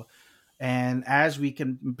people, and as we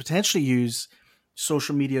can potentially use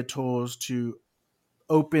social media tools to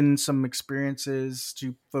open some experiences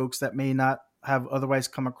to folks that may not have otherwise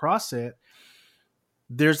come across it,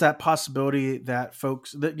 there's that possibility that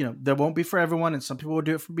folks that, you know, that won't be for everyone. And some people will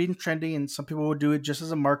do it for being trendy, and some people will do it just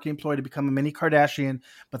as a marketing ploy to become a mini Kardashian.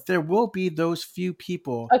 But there will be those few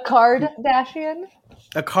people. A Kardashian?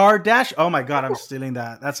 A Kardashian. Oh my God, I'm stealing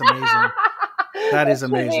that. That's amazing. That is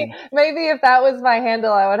Maybe, amazing. maybe if that was my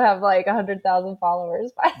handle, I would have like 100,000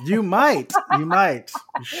 followers. You might. You might.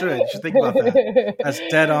 You should. You should think about that. That's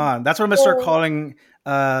dead on. That's what I'm gonna start calling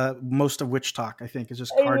most of Witch Talk, I think, is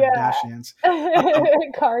just Yeah. Kardashians.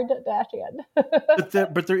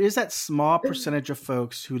 Kardashian. But there is that small percentage of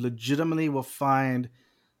folks who legitimately will find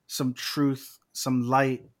some truth, some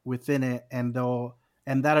light within it, and that'll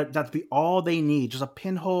be all they need, just a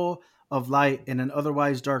pinhole of light in an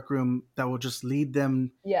otherwise dark room that will just lead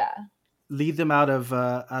them Yeah. out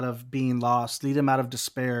of being lost, lead them out of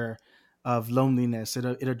despair, of loneliness.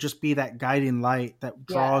 It'll just be that guiding light that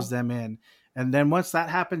draws them in, and then once that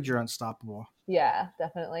happens, you're unstoppable. Yeah,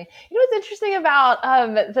 definitely. You know what's interesting about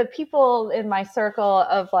the people in my circle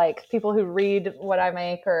of like people who read what I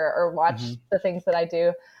make or watch the things that I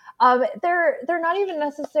do. They're not even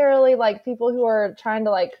necessarily like people who are trying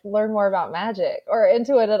to like learn more about magic or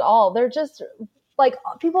into it at all. They're just like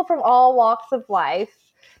people from all walks of life,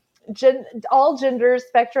 all genders,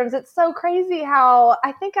 spectrums. It's so crazy how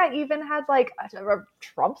I think I even had like a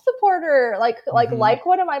Trump supporter like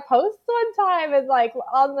one of my posts one time and like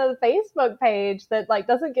on the Facebook page that like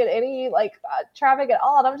doesn't get any like traffic at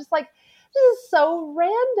all, and I'm just like, this is so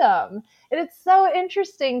random. And it's so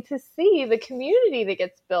interesting to see the community that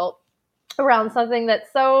gets built around something that's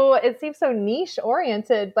it seems so niche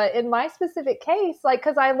oriented. But in my specific case, like,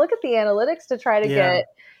 because I look at the analytics to try to get,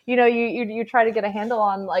 you try to get a handle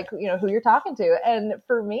on like, who you're talking to. And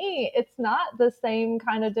for me, it's not the same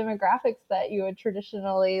kind of demographics that you would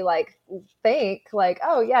traditionally like think like,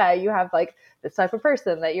 oh yeah, you have like this type of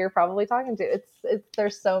person that you're probably talking to. It's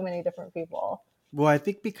there's so many different people. Well, I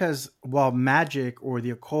think because while magic or the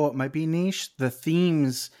occult might be niche, the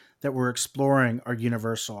themes that we're exploring are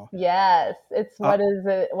universal. Yes. It's what is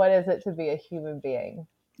it to be a human being?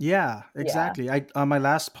 Yeah, exactly. Yeah. On my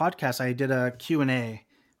last podcast, I did a Q&A,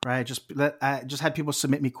 right? I just had people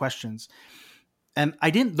submit me questions. And I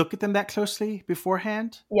didn't look at them that closely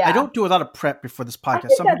beforehand. Yeah. I don't do a lot of prep before this podcast.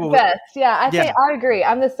 I think that's best. Yeah, I think I agree.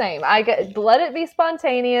 I'm the same. Let it be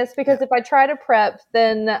spontaneous, because if I try to prep,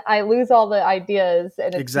 then I lose all the ideas,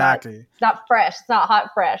 and it's not fresh. It's not hot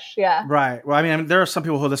fresh. Yeah. Right. Well, I mean, there are some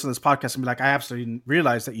people who listen to this podcast and be like, I absolutely didn't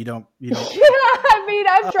realize that you don't. Yeah, I mean,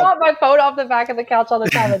 I've dropped my phone off the back of the couch all the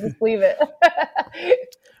time. I just leave it.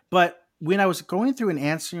 But when I was going through and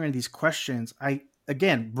answering these questions,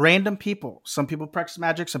 again, random people. Some people practice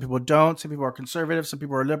magic, some people don't. Some people are conservative, some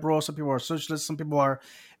people are liberal, some people are socialist, some people are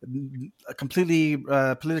completely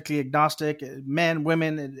politically agnostic, men,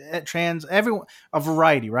 women, trans, everyone, a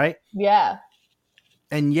variety, right? Yeah.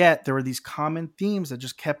 And yet there were these common themes that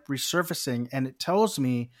just kept resurfacing. And it tells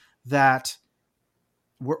me that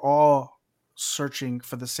we're all searching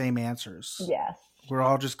for the same answers. Yes. We're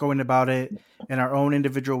all just going about it in our own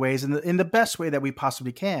individual ways, in the best way that we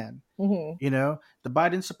possibly can. Mm-hmm. The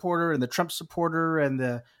Biden supporter and the Trump supporter and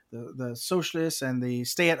the socialist and the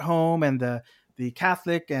stay at home and the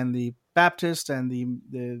Catholic and the Baptist and the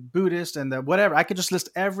Buddhist and the whatever. I could just list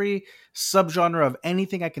every subgenre of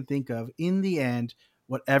anything I can think of. In the end,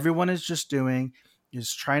 what everyone is just doing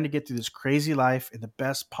is trying to get through this crazy life in the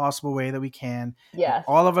best possible way that we can. Yes. And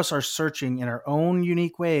all of us are searching in our own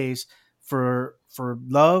unique ways for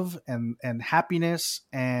love and happiness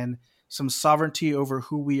and some sovereignty over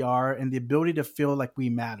who we are and the ability to feel like we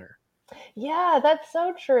matter. Yeah, that's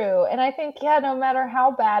so true. And I think, no matter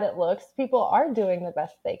how bad it looks, people are doing the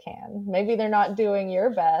best they can. Maybe they're not doing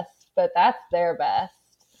your best, but that's their best.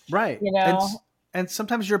 Right. And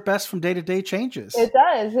sometimes your best from day to day changes. It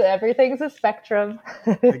does. Everything's a spectrum.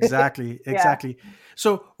 Exactly. Yeah.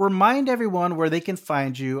 So remind everyone where they can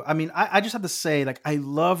find you. I mean, I just have to say, like, I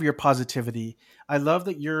love your positivity. I love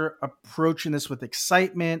that you're approaching this with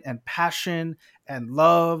excitement and passion and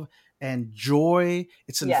love and joy.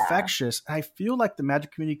 It's infectious. I feel like the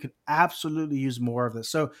magic community could absolutely use more of this.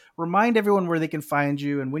 So remind everyone where they can find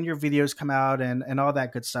you and when your videos come out and all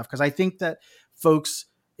that good stuff. Because I think that folks,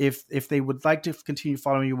 if they would like to continue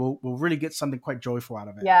following you, will really get something quite joyful out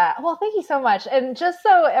of it. Yeah. Well, thank you so much. And just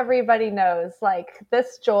so everybody knows, like,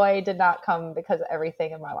 this joy did not come because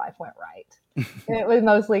everything in my life went right. It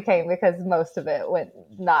mostly came because most of it went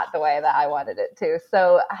not the way that I wanted it to.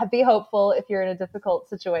 So be hopeful if you're in a difficult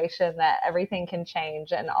situation that everything can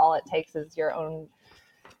change, and all it takes is your own,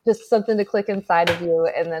 just something to click inside of you,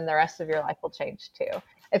 and then the rest of your life will change too.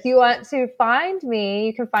 If you want to find me,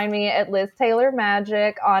 you can find me at Liz Taylor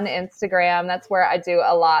Magic on Instagram. That's where I do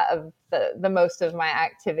a lot of the most of my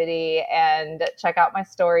activity, and check out my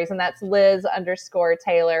stories. And that's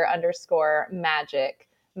Liz_Taylor_Magic,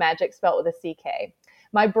 magic spelled with a CK.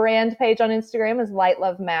 My brand page on Instagram is Light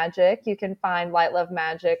Love Magic. You can find Light Love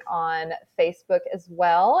Magic on Facebook as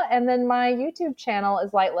well. And then my YouTube channel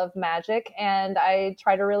is Light Love Magic, and I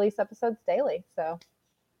try to release episodes daily. So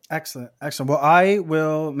excellent. Well, I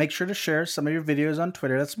will make sure to share some of your videos on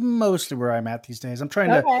Twitter. That's mostly where I'm at these days. I'm trying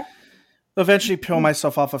to eventually peel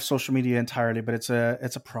myself off of social media entirely, but it's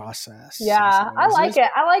a process. Yeah, I like it.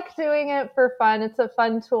 I like doing it for fun. It's a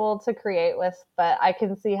fun tool to create with, but I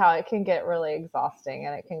can see how it can get really exhausting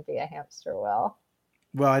and it can be a hamster wheel.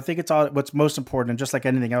 Well, I think it's all what's most important, and just like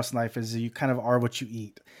anything else in life, is you kind of are what you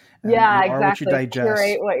eat. Yeah, you exactly. What you digest.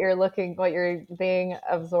 Curate what you're being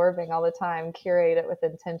absorbing all the time. Curate it with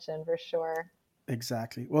intention for sure.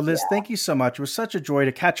 Exactly. Well, Liz, thank you so much. It was such a joy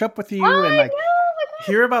to catch up with you and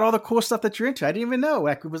hear about all the cool stuff that you're into. I didn't even know.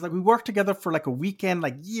 It was like we worked together for like a weekend,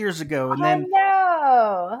 like years ago, and then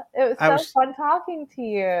it was so fun talking to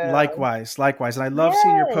you. Likewise, and I love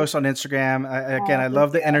seeing your posts on Instagram. I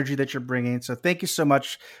love the energy that you're bringing. So thank you so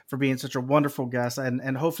much for being such a wonderful guest,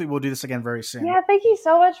 and hopefully we'll do this again very soon. Yeah, thank you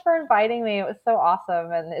so much for inviting me. It was so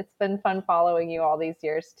awesome, and it's been fun following you all these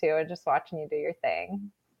years too, and just watching you do your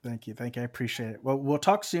thing. Thank you. I appreciate it. Well, we'll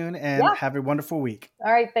talk soon, and have a wonderful week.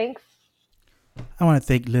 All right, thanks. I want to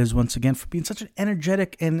thank Liz once again for being such an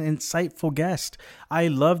energetic and insightful guest. I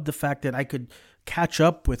loved the fact that I could catch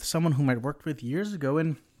up with someone whom I'd worked with years ago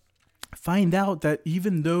and find out that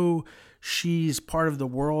even though she's part of the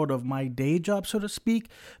world of my day job, so to speak,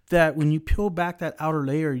 that when you peel back that outer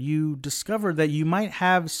layer, you discover that you might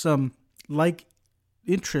have some like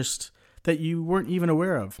interest that you weren't even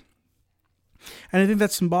aware of. And I think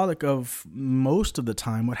that's symbolic of most of the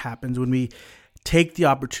time what happens when we take the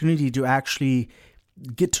opportunity to actually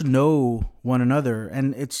get to know one another.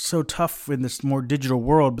 And it's so tough in this more digital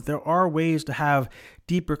world, but there are ways to have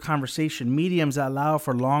deeper conversation, mediums that allow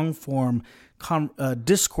for long form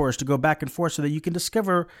discourse to go back and forth so that you can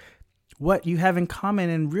discover what you have in common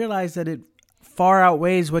and realize that it far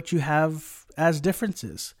outweighs what you have as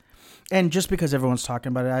differences. And just because everyone's talking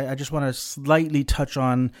about it, I just want to slightly touch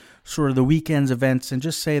on sort of the weekend's events and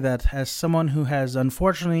just say that as someone who has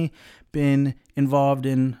unfortunately been involved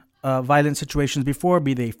in violent situations before,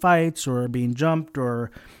 be they fights or being jumped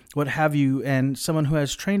or what have you, and someone who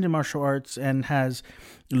has trained in martial arts and has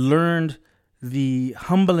learned the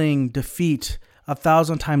humbling defeat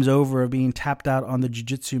 1,000 times over of being tapped out on the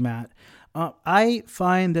jiu-jitsu mat, I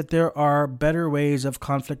find that there are better ways of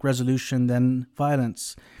conflict resolution than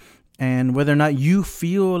violence. And whether or not you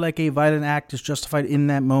feel like a violent act is justified in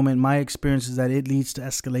that moment, my experience is that it leads to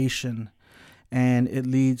escalation. And it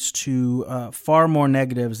leads to far more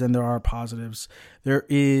negatives than there are positives. There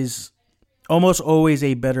is almost always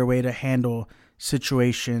a better way to handle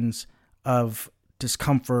situations of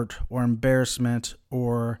discomfort or embarrassment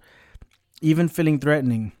or even feeling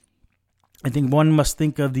threatening. I think one must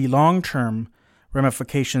think of the long-term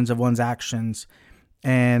ramifications of one's actions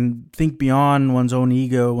and think beyond one's own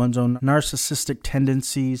ego, one's own narcissistic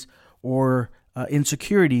tendencies or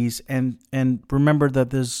insecurities, and remember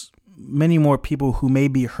that there's many more people who may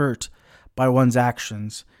be hurt by one's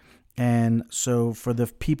actions. And so for the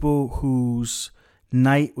people whose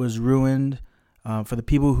night was ruined, for the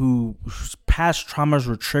people whose past traumas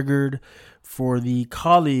were triggered, for the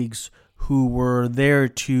colleagues who were there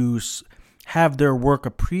to have their work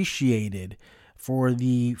appreciated, for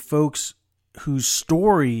the folks whose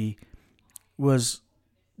story was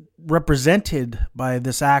represented by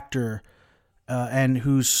this actor and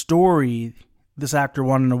whose story this actor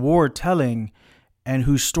won an award telling, and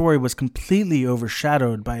whose story was completely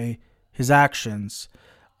overshadowed by his actions.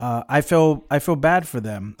 I feel bad for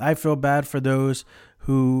them. I feel bad for those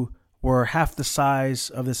who were half the size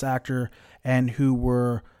of this actor and who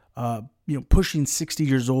were pushing 60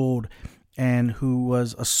 years old and who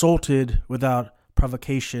was assaulted without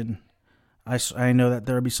provocation. I know that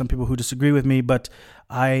there will be some people who disagree with me, but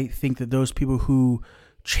I think that those people who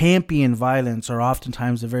champion violence are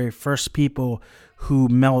oftentimes the very first people who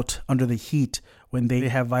melt under the heat when they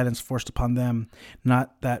have violence forced upon them.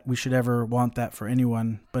 Not that we should ever want that for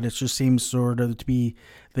anyone, but it just seems sort of to be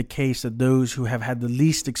the case that those who have had the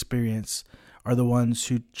least experience are the ones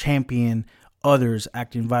who champion others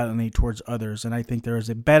acting violently towards others. And I think there is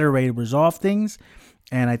a better way to resolve things.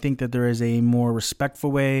 And I think that there is a more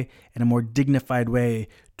respectful way and a more dignified way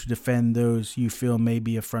to defend those you feel may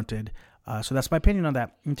be affronted. So that's my opinion on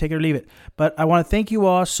that. You can take it or leave it. But I want to thank you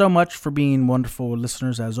all so much for being wonderful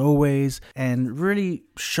listeners as always, and really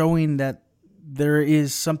showing that there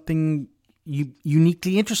is something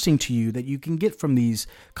uniquely interesting to you that you can get from these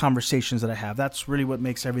conversations that I have. That's really what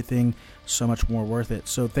makes everything so much more worth it.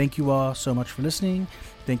 So thank you all so much for listening.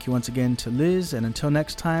 Thank you once again to Liz. And until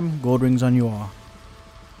next time, gold rings on you all.